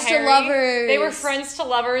friends to lovers. They were friends to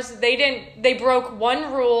lovers. They broke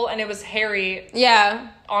one rule, and it was Harry. Yeah.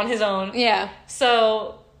 On his own. Yeah.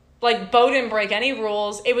 So, like, Beau didn't break any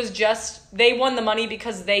rules. It was just, they won the money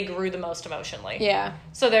because they grew the most emotionally. Yeah.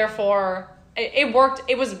 So, therefore, it worked.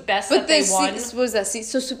 It was best that they won. What was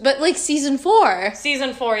that? But, like, season 4.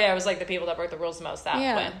 Season 4, yeah, it was, like, the people that broke the rules the most that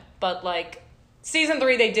win. But, like, season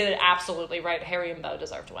 3, they did it absolutely right. Harry and Beau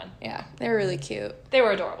deserved to win. Yeah. They were really cute. They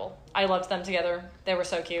were adorable. I loved them together. They were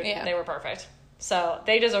so cute. Yeah. They were perfect. So,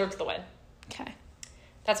 they deserved the win. Okay.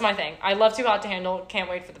 That's my thing. I love Too Hot to Handle. Can't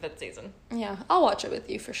wait for the 5th season. Yeah, I'll watch it with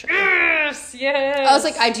you for sure. Yes. I was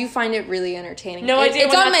like, I do find it really entertaining. No idea.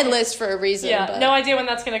 It's on my list for a reason. Yeah, but... no idea when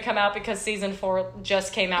that's going to come out because season 4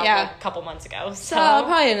 just came out like a couple months ago. So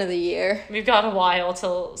probably another year. We've got a while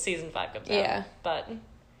till season 5 comes out. Yeah. But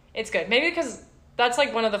it's good. Maybe because that's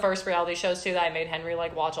like one of the first reality shows too that I made Henry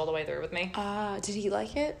like watch all the way through with me. Did he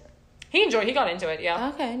like it? He got into it, yeah.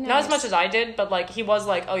 Okay, nice. Not as much as I did, but like he was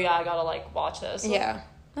like, oh yeah, I gotta like watch this. Yeah.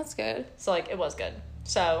 That's good. So, like, it was good.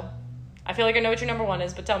 So, I feel like I know what your number 1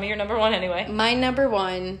 is, but tell me your number 1 anyway. My number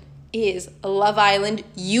 1 is Love Island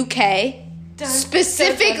UK.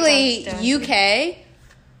 Specifically UK.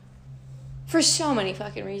 For so many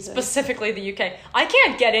fucking reasons. Specifically the UK. I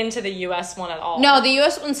can't get into the US one at all. No, the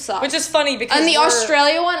US one sucks. Which is funny because and the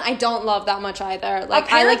Australia one, I don't love that much either. Like,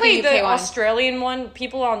 I like the UK one. Australian one,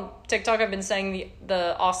 people on TikTok have been saying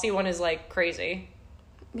the Aussie one is, like, crazy.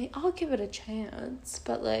 I'll give it a chance,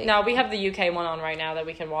 but like... No, we have the UK one on right now that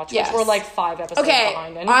we can watch, which we're like 5 episodes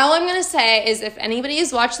behind in. All I'm going to say is if anybody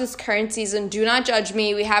has watched this current season, do not judge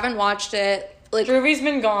me. We haven't watched it. Like, Drewby's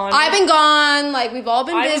been gone. I've been gone. Like, we've all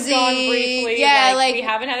been busy. I was gone briefly. Yeah, like we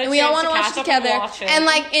haven't had a chance we all want to watch catch it together. Up and watch it. And,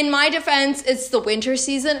 like, in my defense, it's the winter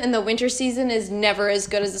season, and the winter season is never as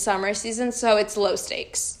good as the summer season, so it's low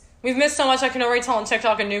stakes. We've missed so much. I can already tell on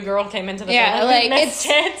TikTok a new girl came into the family. Yeah, like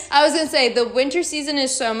it's. I was gonna say the winter season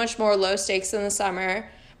is so much more low stakes than the summer,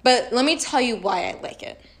 but let me tell you why I like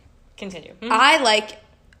it. Continue. I like.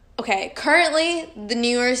 Okay, currently the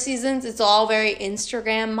newer seasons, it's all very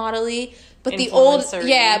Instagram model-y, but the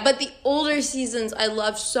older seasons I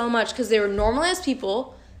love so much because they were normal as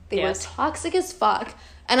people. They were toxic as fuck,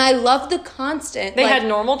 and I love the constant. They had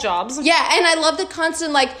normal jobs. Yeah, and I love the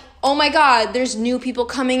constant like. Oh my God, there's new people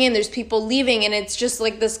coming in, there's people leaving, and it's just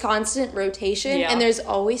like this constant rotation, and there's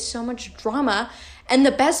always so much drama. And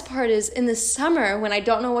the best part is in the summer when I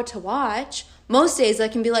don't know what to watch, most days I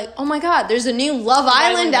can be like, oh my God, there's a new Love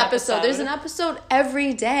Island episode. There's an episode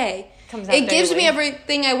every day. It gives me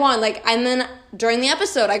everything I want. Like, and then during the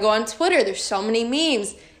episode, I go on Twitter, there's so many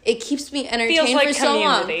memes. It keeps me entertained for so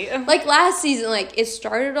long. Like last season, like it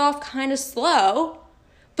started off kind of slow.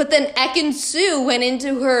 But then Ek Sue went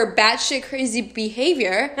into her batshit crazy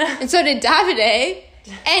behavior, and so did Davide,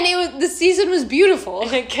 and the season was beautiful.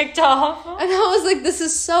 And it kicked off. And I was like, this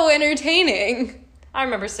is so entertaining. I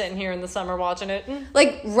remember sitting here in the summer watching it.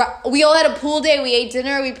 Like, we all had a pool day, we ate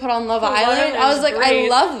dinner, we put on Love Island. I was like, great. I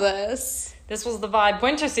love this. This was the vibe.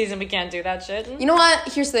 Winter season, we can't do that shit. You know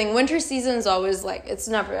what? Here's the thing. Winter season is always like, it's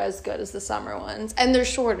never as good as the summer ones. And they're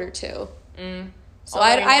shorter, too. So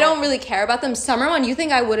I don't really care about them. Summer one, you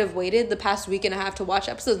think I would have waited the past week and a half to watch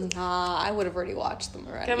episodes? Nah, I would have already watched them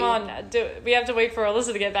already. Come on, we have to wait for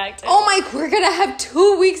Alyssa to get back to. Oh my, we're gonna have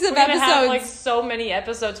 2 weeks of episodes. Have like so many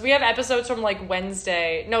episodes. We have episodes from like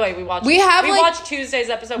Wednesday. No wait, we watch Tuesday's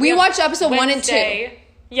episode. We watch episode 1 and 2.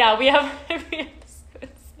 Yeah, we have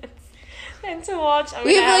and to watch.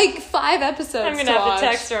 We have like 5 episodes. I'm gonna have to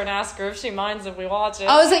text her and ask her if she minds if we watch it.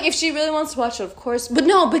 I was like, if she really wants to watch it, of course. But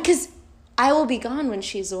no, because I will be gone when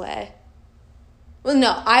she's away. Well,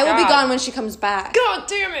 no, I will be gone when she comes back. God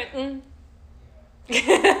damn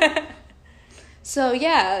it. So,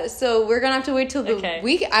 yeah. So, we're going to have to wait till the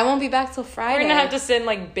week. I won't be back till Friday. We're going to have to sit and,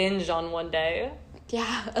 like, binge on one day.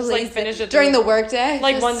 Yeah. Just, like, finish it. During the workday.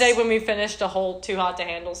 Like, one day when we finished a whole Too Hot to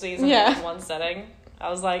Handle season in one setting. I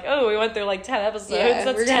was like, oh, we went through, like, 10 episodes. Yeah,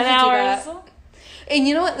 that's 10 hours. And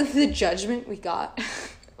you know what? The judgment we got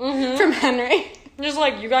from Henry. Just,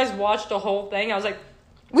 like, you guys watched the whole thing. I was like...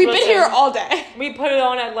 We've been here all day. We put it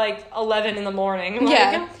on at, like, 11 in the morning. Like,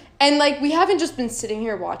 yeah. And, like, we haven't just been sitting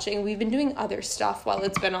here watching. We've been doing other stuff while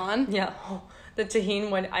it's been on. Yeah. Oh, the tahini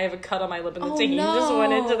went... I have a cut on my lip, and the tahini just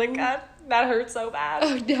went into the cut. That hurt so bad.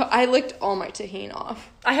 Oh, no. I licked all my tahini off.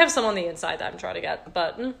 I have some on the inside that I'm trying to get,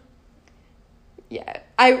 but... Yeah.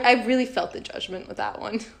 I really felt the judgment with that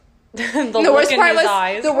one. the worst part was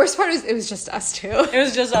eyes. The worst part was it was just us two. It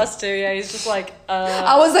was just us two. Yeah, he's just like.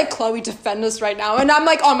 I was like, Chloe, defend us right now, and I'm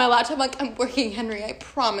like on my laptop, like I'm working, Henry. I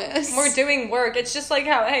promise. We're doing work. It's just like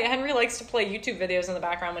how Henry likes to play YouTube videos in the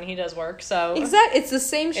background when he does work. So exactly, it's the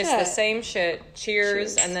same shit. It's the same shit.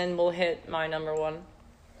 Cheers, and then we'll hit my number one.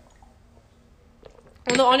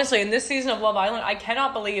 Although honestly, in this season of Love Island, I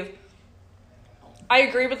cannot believe. I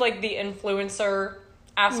agree with like the influencer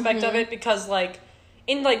aspect of it because like.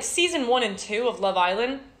 In, like, season 1 and 2 of Love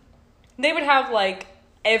Island, they would have, like,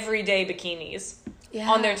 everyday bikinis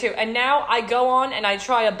on there, too. And now I go on and I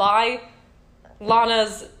try to buy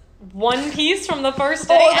Lana's one piece from the first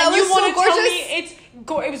day. Oh, that and was you want so to tell gorgeous.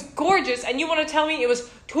 me it was gorgeous. And you want to tell me it was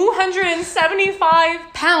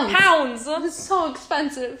 275 pounds. It was so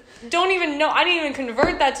expensive. Don't even know. I didn't even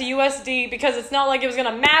convert that to USD because it's not like it was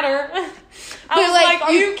going to matter. I was like,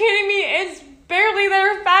 are you kidding me? It's barely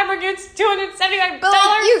their fabric. It's $275. But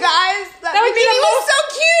like, you guys, that would be was so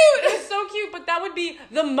cute. It was so cute, but that would be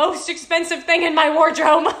the most expensive thing in my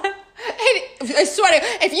wardrobe. And I swear to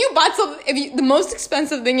you, if you bought something, the most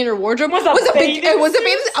expensive thing in your wardrobe was a bathing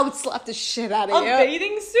suit, I would slap the shit out of you. A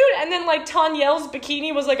bathing suit, and then like Tanyelle's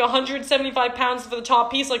bikini was like 175 pounds for the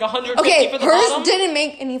top piece, like 150 for the bottom. Hers didn't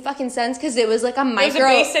make any fucking sense because it was like a micro.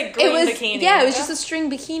 It was a basic green bikini. Yeah, it was just a string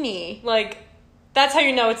bikini. Like. That's how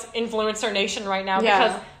you know it's influencer nation right now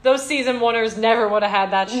because those season oneers never would have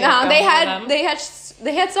had that shit. No,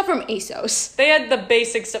 they had stuff from ASOS. They had the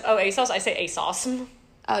basic stuff. Oh, ASOS. I say ASOS.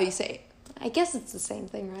 Oh, you say? I guess it's the same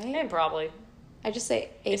thing, right? Yeah, probably. I just say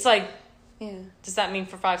ASOS. It's like. Yeah. Does that mean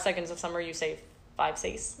for 5 seconds of summer you say 5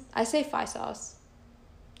 says? I say 5 sauce.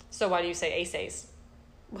 So why do you say ASAs?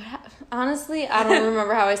 Honestly, I don't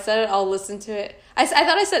remember how I said it. I'll listen to it. I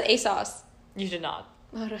thought I said ASOS. You did not.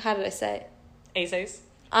 How did I say it? ASAs.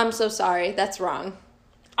 I'm so sorry. That's wrong.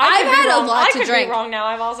 I've had a lot to drink. I could be wrong now.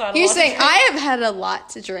 I've also had a lot to drink. You're saying I have had a lot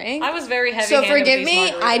to drink. I was very heavy-handed. So forgive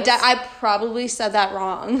me. I probably said that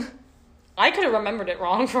wrong. I could have remembered it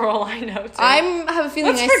wrong for all I know, too. I have a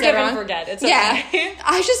feeling I said wrong. Let's forgive and forget. It's okay. Yeah.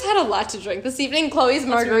 I just had a lot to drink this evening. Chloe's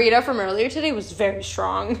margarita from earlier today was very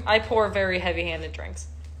strong. I pour very heavy-handed drinks.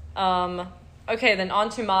 Okay, then on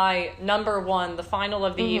to my number one, the final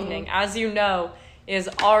of the evening. As you know, is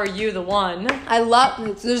Are You the One? I love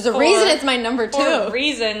it. There's a reason it's my number 2. For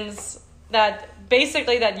reasons that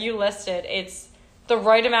basically that you listed. It's the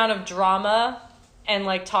right amount of drama and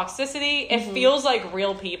like toxicity. It feels like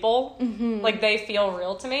real people. Like they feel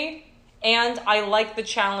real to me. And I like the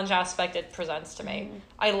challenge aspect it presents to me.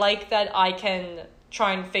 I like that I can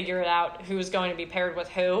try and figure it out who's going to be paired with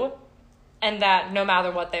who. And that no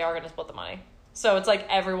matter what, they are going to split the money. So it's like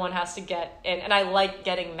everyone has to get in. And I like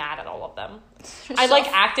getting mad at all of them. I like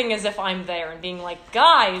acting as if I'm there and being like,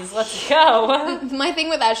 guys, let's go. My thing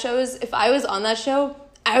with that show is if I was on that show,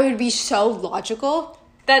 I would be so logical.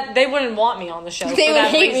 That they wouldn't want me on the show. They would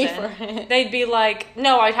hate me for it. They'd be like,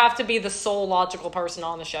 no, I'd have to be the sole logical person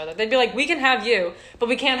on the show. They'd be like, we can have you, but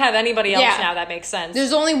we can't have anybody else now. That makes sense.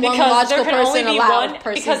 There's only one logical person allowed.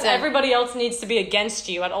 Because everybody else needs to be against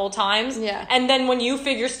you at all times. Yeah. And then when you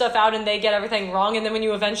figure stuff out and they get everything wrong, and then when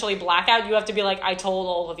you eventually black out, you have to be like, I told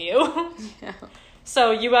all of you. Yeah.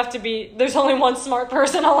 So you have to be, there's only one smart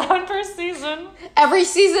person allowed per season. Every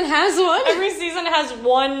season has one. Every season has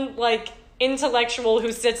one, like, intellectual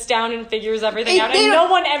who sits down and figures everything out, and no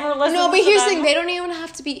one ever listens to them. No, but here's the thing, they don't even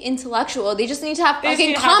have to be intellectual. They just need to have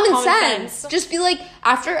fucking common sense. Just be like,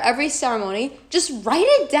 after every ceremony, just write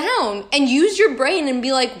it down and use your brain and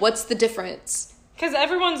be like, what's the difference? Because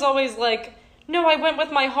everyone's always like, no, I went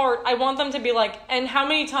with my heart. I want them to be like, and how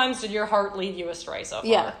many times did your heart lead you astray so far?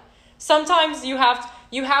 Yeah. Sometimes you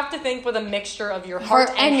have to think with a mixture of your heart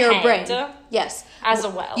and your brain. Yes. As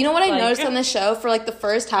well. You know what I noticed on the show? For like the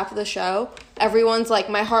first half of the show, everyone's like,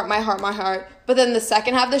 my heart, my heart, my heart. But then the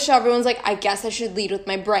second half of the show, everyone's like, I guess I should lead with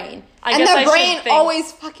my brain. And their brain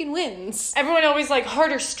always fucking wins. Everyone always like,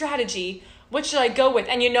 heart or strategy? What should I go with?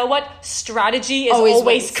 And you know what? Strategy is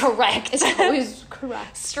always correct. It's always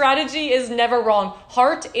correct. Strategy is never wrong.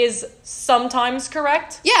 Heart is sometimes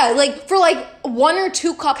correct. Yeah, like for like one or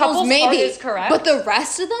two couples maybe. Heart is correct. But the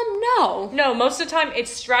rest of them, no. No, most of the time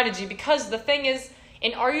it's strategy, because the thing is,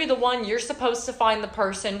 in Are You the One, you're supposed to find the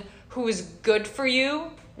person who is good for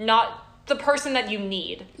you, not the person that you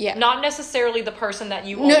need. Yeah. Not necessarily the person that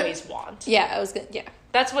you always want. Yeah, I was good. Yeah.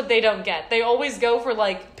 That's what they don't get. They always go for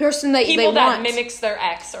like person that people they that want. Mimics their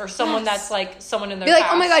ex, or someone that's like someone in their Be like,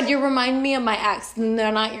 past. oh my god, you remind me of my ex. And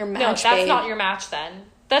they're not your match. No, that's not your match then.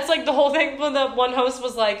 That's like the whole thing when the one host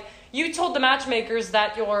was like, you told the matchmakers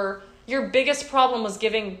that your biggest problem was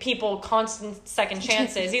giving people constant second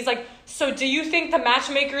chances. He's like, so do you think the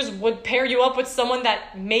matchmakers would pair you up with someone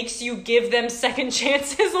that makes you give them second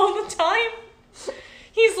chances all the time?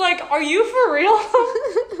 He's like, are you for real?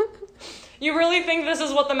 You really think this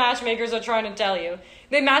is what the matchmakers are trying to tell you?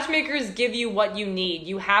 The matchmakers give you what you need.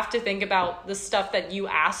 You have to think about the stuff that you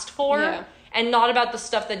asked for and not about the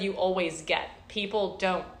stuff that you always get. People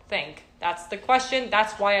don't think. That's the question.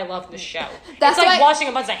 That's why I love the show. It's like watching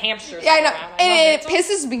a bunch of hamsters. Yeah, I know. It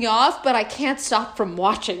pisses me off, but I can't stop from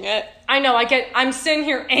watching it. I know. I'm sitting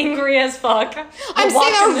here angry as fuck. I'm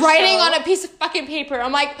sitting there writing on a piece of fucking paper.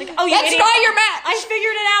 I'm like, oh, you that's not your match. I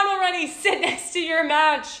figured it out already. Sit next to your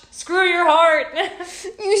match. Screw your heart.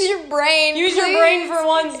 Use your brain. Use your brain for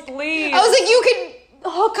once, please. I was like, you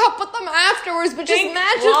can hook up with them afterwards, but just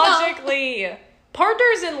match with them. Logically.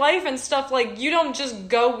 Partners in life and stuff, like, you don't just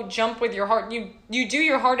go jump with your heart. You do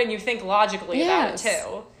your heart and you think logically about it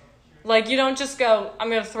too. Like, you don't just go, I'm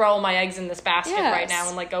going to throw all my eggs in this basket right now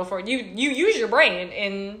and, like, go for it. You use your brain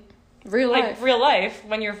in real life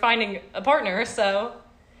when you're finding a partner, so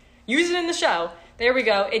use it in the show. There we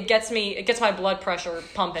go. It gets my blood pressure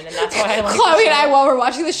pumping, and that's why I like Chloe and I, while we're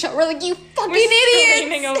watching the show, we're like, you fucking idiots!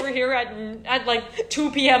 Screaming over here at like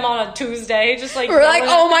 2 p.m. on a Tuesday, just like we're like,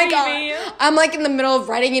 oh my god! I'm like in the middle of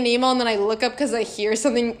writing an email, and then I look up because I hear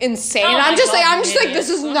something insane, and I'm just like,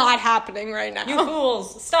 this is not happening right now. You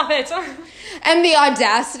fools, stop it! And the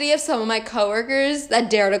audacity of some of my coworkers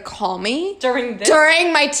that dare to call me during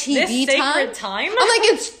my TV time. I'm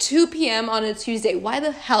like, it's 2 p.m. on a Tuesday. Why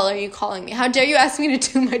the hell are you calling me? How dare you ask me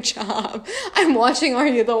to do my job? I'm watching Are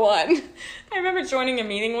You the One? I remember joining a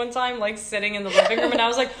meeting one time, like sitting in the living room, and I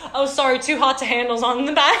was like, "Oh, sorry, Too Hot to Handle's on in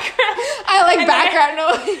the background." I like background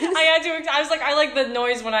noise. I like the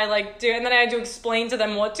noise when I like do, and then I had to explain to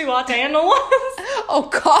them what Too Hot to Handle was. Oh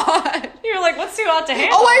God! You were like, "What's Too Hot to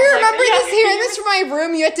Handle?" Oh, I remember hearing this from my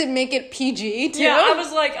room. You had to make it PG too. Yeah, I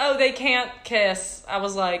was like, "Oh, they can't kiss." I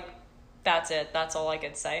was like, that's it. That's all I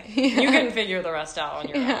could say. Yeah. You can figure the rest out on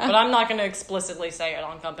your own, but I'm not going to explicitly say it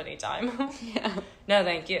on company time. Yeah. No,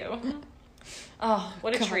 thank you. Oh,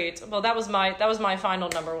 what a treat. Well, that was my final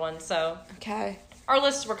number one. So okay, our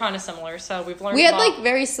lists were kind of similar. So we had like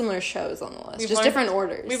very similar shows on the list, just different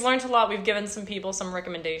orders. We've learned a lot. We've given some people some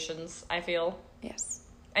recommendations, I feel. Yes.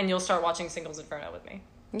 And you'll start watching Singles Inferno with me.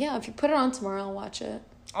 Yeah, if you put it on tomorrow, I'll watch it.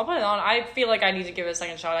 I'll put it on. I feel like I need to give it a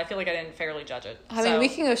second shot. I feel like I didn't fairly judge it. I mean, we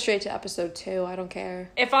can go straight to episode 2. I don't care.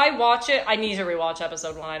 If I watch it, I need to rewatch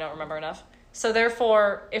episode 1. I don't remember enough. So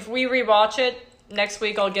therefore, if we rewatch it, next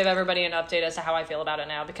week I'll give everybody an update as to how I feel about it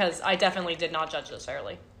now, because I definitely did not judge this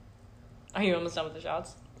fairly. Are you almost done with the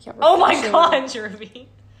shots? Yeah, oh my god, Jervy.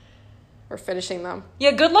 We're finishing them.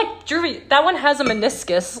 Yeah, good luck, Jervy. That one has a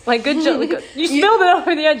meniscus. Like, good job. You spilled it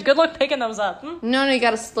over the edge. Good luck picking those up. No, you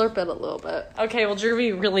gotta slurp it a little bit. Okay, well,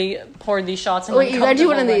 Jervy really poured these shots in. Wait, you gotta do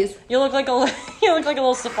one of these. You look like a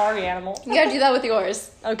little safari animal. You gotta do that with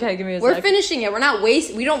yours. Okay, give me a sec. We're finishing it.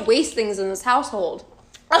 We don't waste things in this household.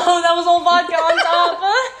 Oh, that was all vodka on top.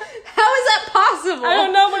 How is that possible? I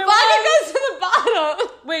don't know, but vodka goes to the bottom.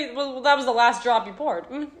 Wait, well, that was the last drop you poured.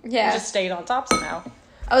 Yeah. It just stayed on top somehow.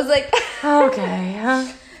 I was like,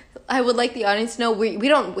 okay. I would like the audience to know we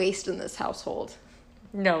don't waste in this household.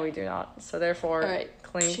 No, we do not. So therefore,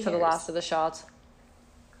 cling to the last of the shots.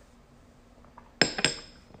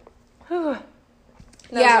 That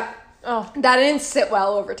didn't sit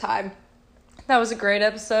well over time. That was a great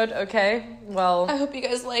episode. Okay, well, I hope you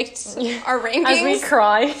guys liked our rankings. As we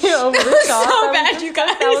cry over the shot. So bad, you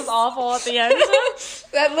guys. That was awful at the end.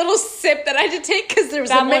 That little sip that I had to take because there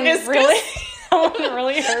was a meniscus. That one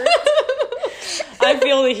really hurt. I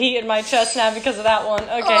feel the heat in my chest now because of that one.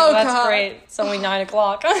 Okay, well, that's great. It's only 9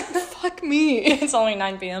 o'clock. Fuck me. It's only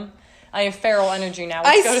 9 p.m. I have feral energy now.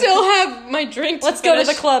 I still have my drink. Let's go to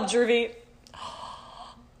the club, Jervy.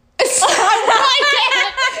 I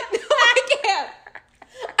can't.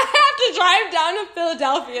 I have to drive down to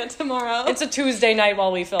Philadelphia tomorrow. It's a Tuesday night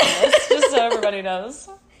while we film this, just so everybody knows.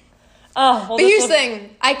 Oh, well, but here's the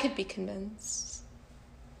thing. I could be convinced.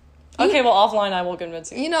 Okay, well, offline I will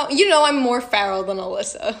convince you. You know I'm more feral than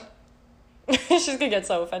Alyssa. She's gonna get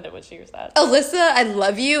so offended when she hears that. Alyssa, I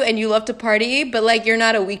love you and you love to party, but like you're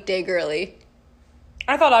not a weekday girly.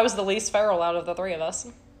 I thought I was the least feral out of the three of us.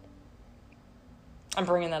 I'm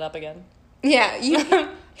bringing that up again. Yeah,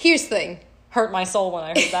 here's the thing. Hurt my soul when I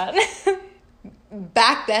heard that.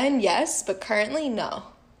 Back then, yes, but currently, no.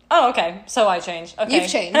 Oh, okay. So I changed. Okay. You've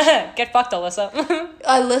changed. Get fucked, Alyssa.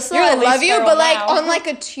 Alyssa, I love you, but like on like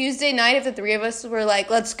a Tuesday night, if the three of us were like,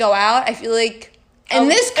 let's go out, I feel like in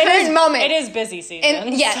this current moment. It is busy season.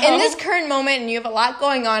 In this current moment, and you have a lot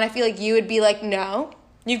going on, I feel like you would be like, no.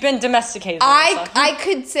 You've been domesticated. I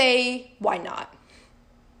could say, why not?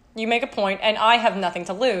 You make a point, and I have nothing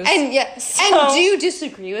to lose. And and do you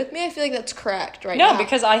disagree with me? I feel like that's correct now. No,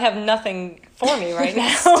 because I have nothing for me right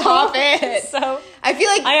now. Stop it. So I feel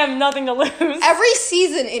like I have nothing to lose. Every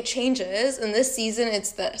season it changes, and this season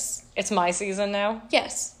it's this. It's my season now?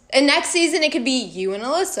 Yes. And next season it could be you and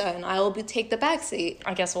Alyssa, and I will take the back seat.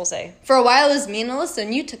 I guess we'll see. For a while it was me and Alyssa,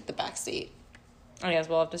 and you took the back seat. I guess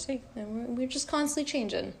we'll have to see. And we're just constantly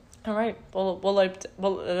changing. All right.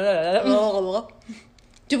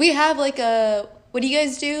 Do we have like a... What do you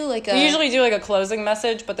guys do? We usually do like a closing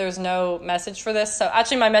message, but there's no message for this. So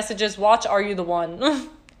actually my message is watch Are You the One?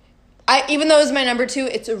 Even though it's my number 2,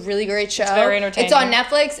 it's a really great show. It's very entertaining. It's on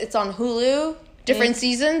Netflix. It's on Hulu. Different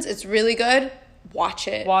seasons. It's really good. Watch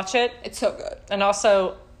it. Watch it. It's so good. And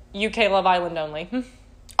also UK Love Island only.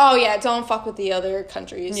 Oh yeah, don't fuck with the other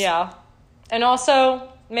countries. Yeah. And also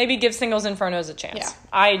maybe give Singles Infernos a chance. Yeah.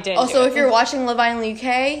 I did. Also, if you're watching Love Island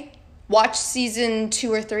UK, watch season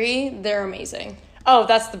 2 or 3. They're amazing. Oh,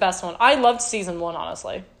 that's the best one. I loved season 1,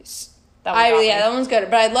 honestly. That one's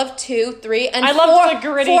good. But I love 2, 3, and I 4. loved the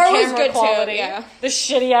gritty 4 camera was good quality. too. Yeah. The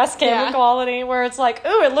shitty ass camera quality where it's like,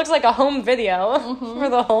 ooh, it looks like a home video for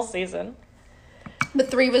the whole season.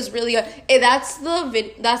 But 3 was really good. That's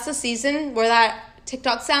the season where that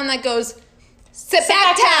TikTok sound that goes, sit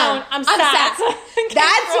back down. I'm sat.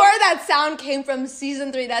 That's where that sound came from.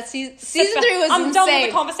 Season 3. That season 3 was I'm insane. done with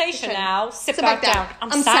the conversation now. Sit back down.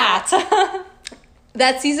 I'm sat.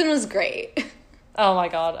 That season was great. Oh my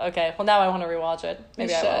god. Okay. Well, now I want to rewatch it.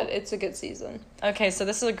 Maybe I will. It's a good season. Okay, so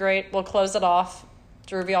this is a great. We'll close it off.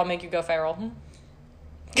 Druvy, I'll make you go feral.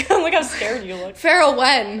 Look how scared you look. Feral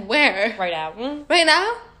when? Where? Right now. Right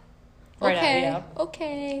now? Right now, yeah.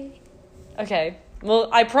 Okay. Okay. Well,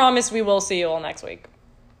 I promise we will see you all next week.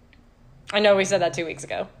 I know we said that 2 weeks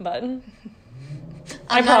ago, but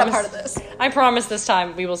I'm not a part of this. I promise this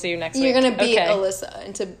time we will see you next week. You're going to beat Alyssa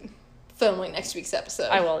into filming next week's episode.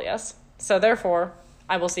 I will, yes. So therefore,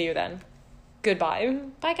 I will see you then. Goodbye.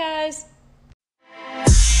 Bye, guys.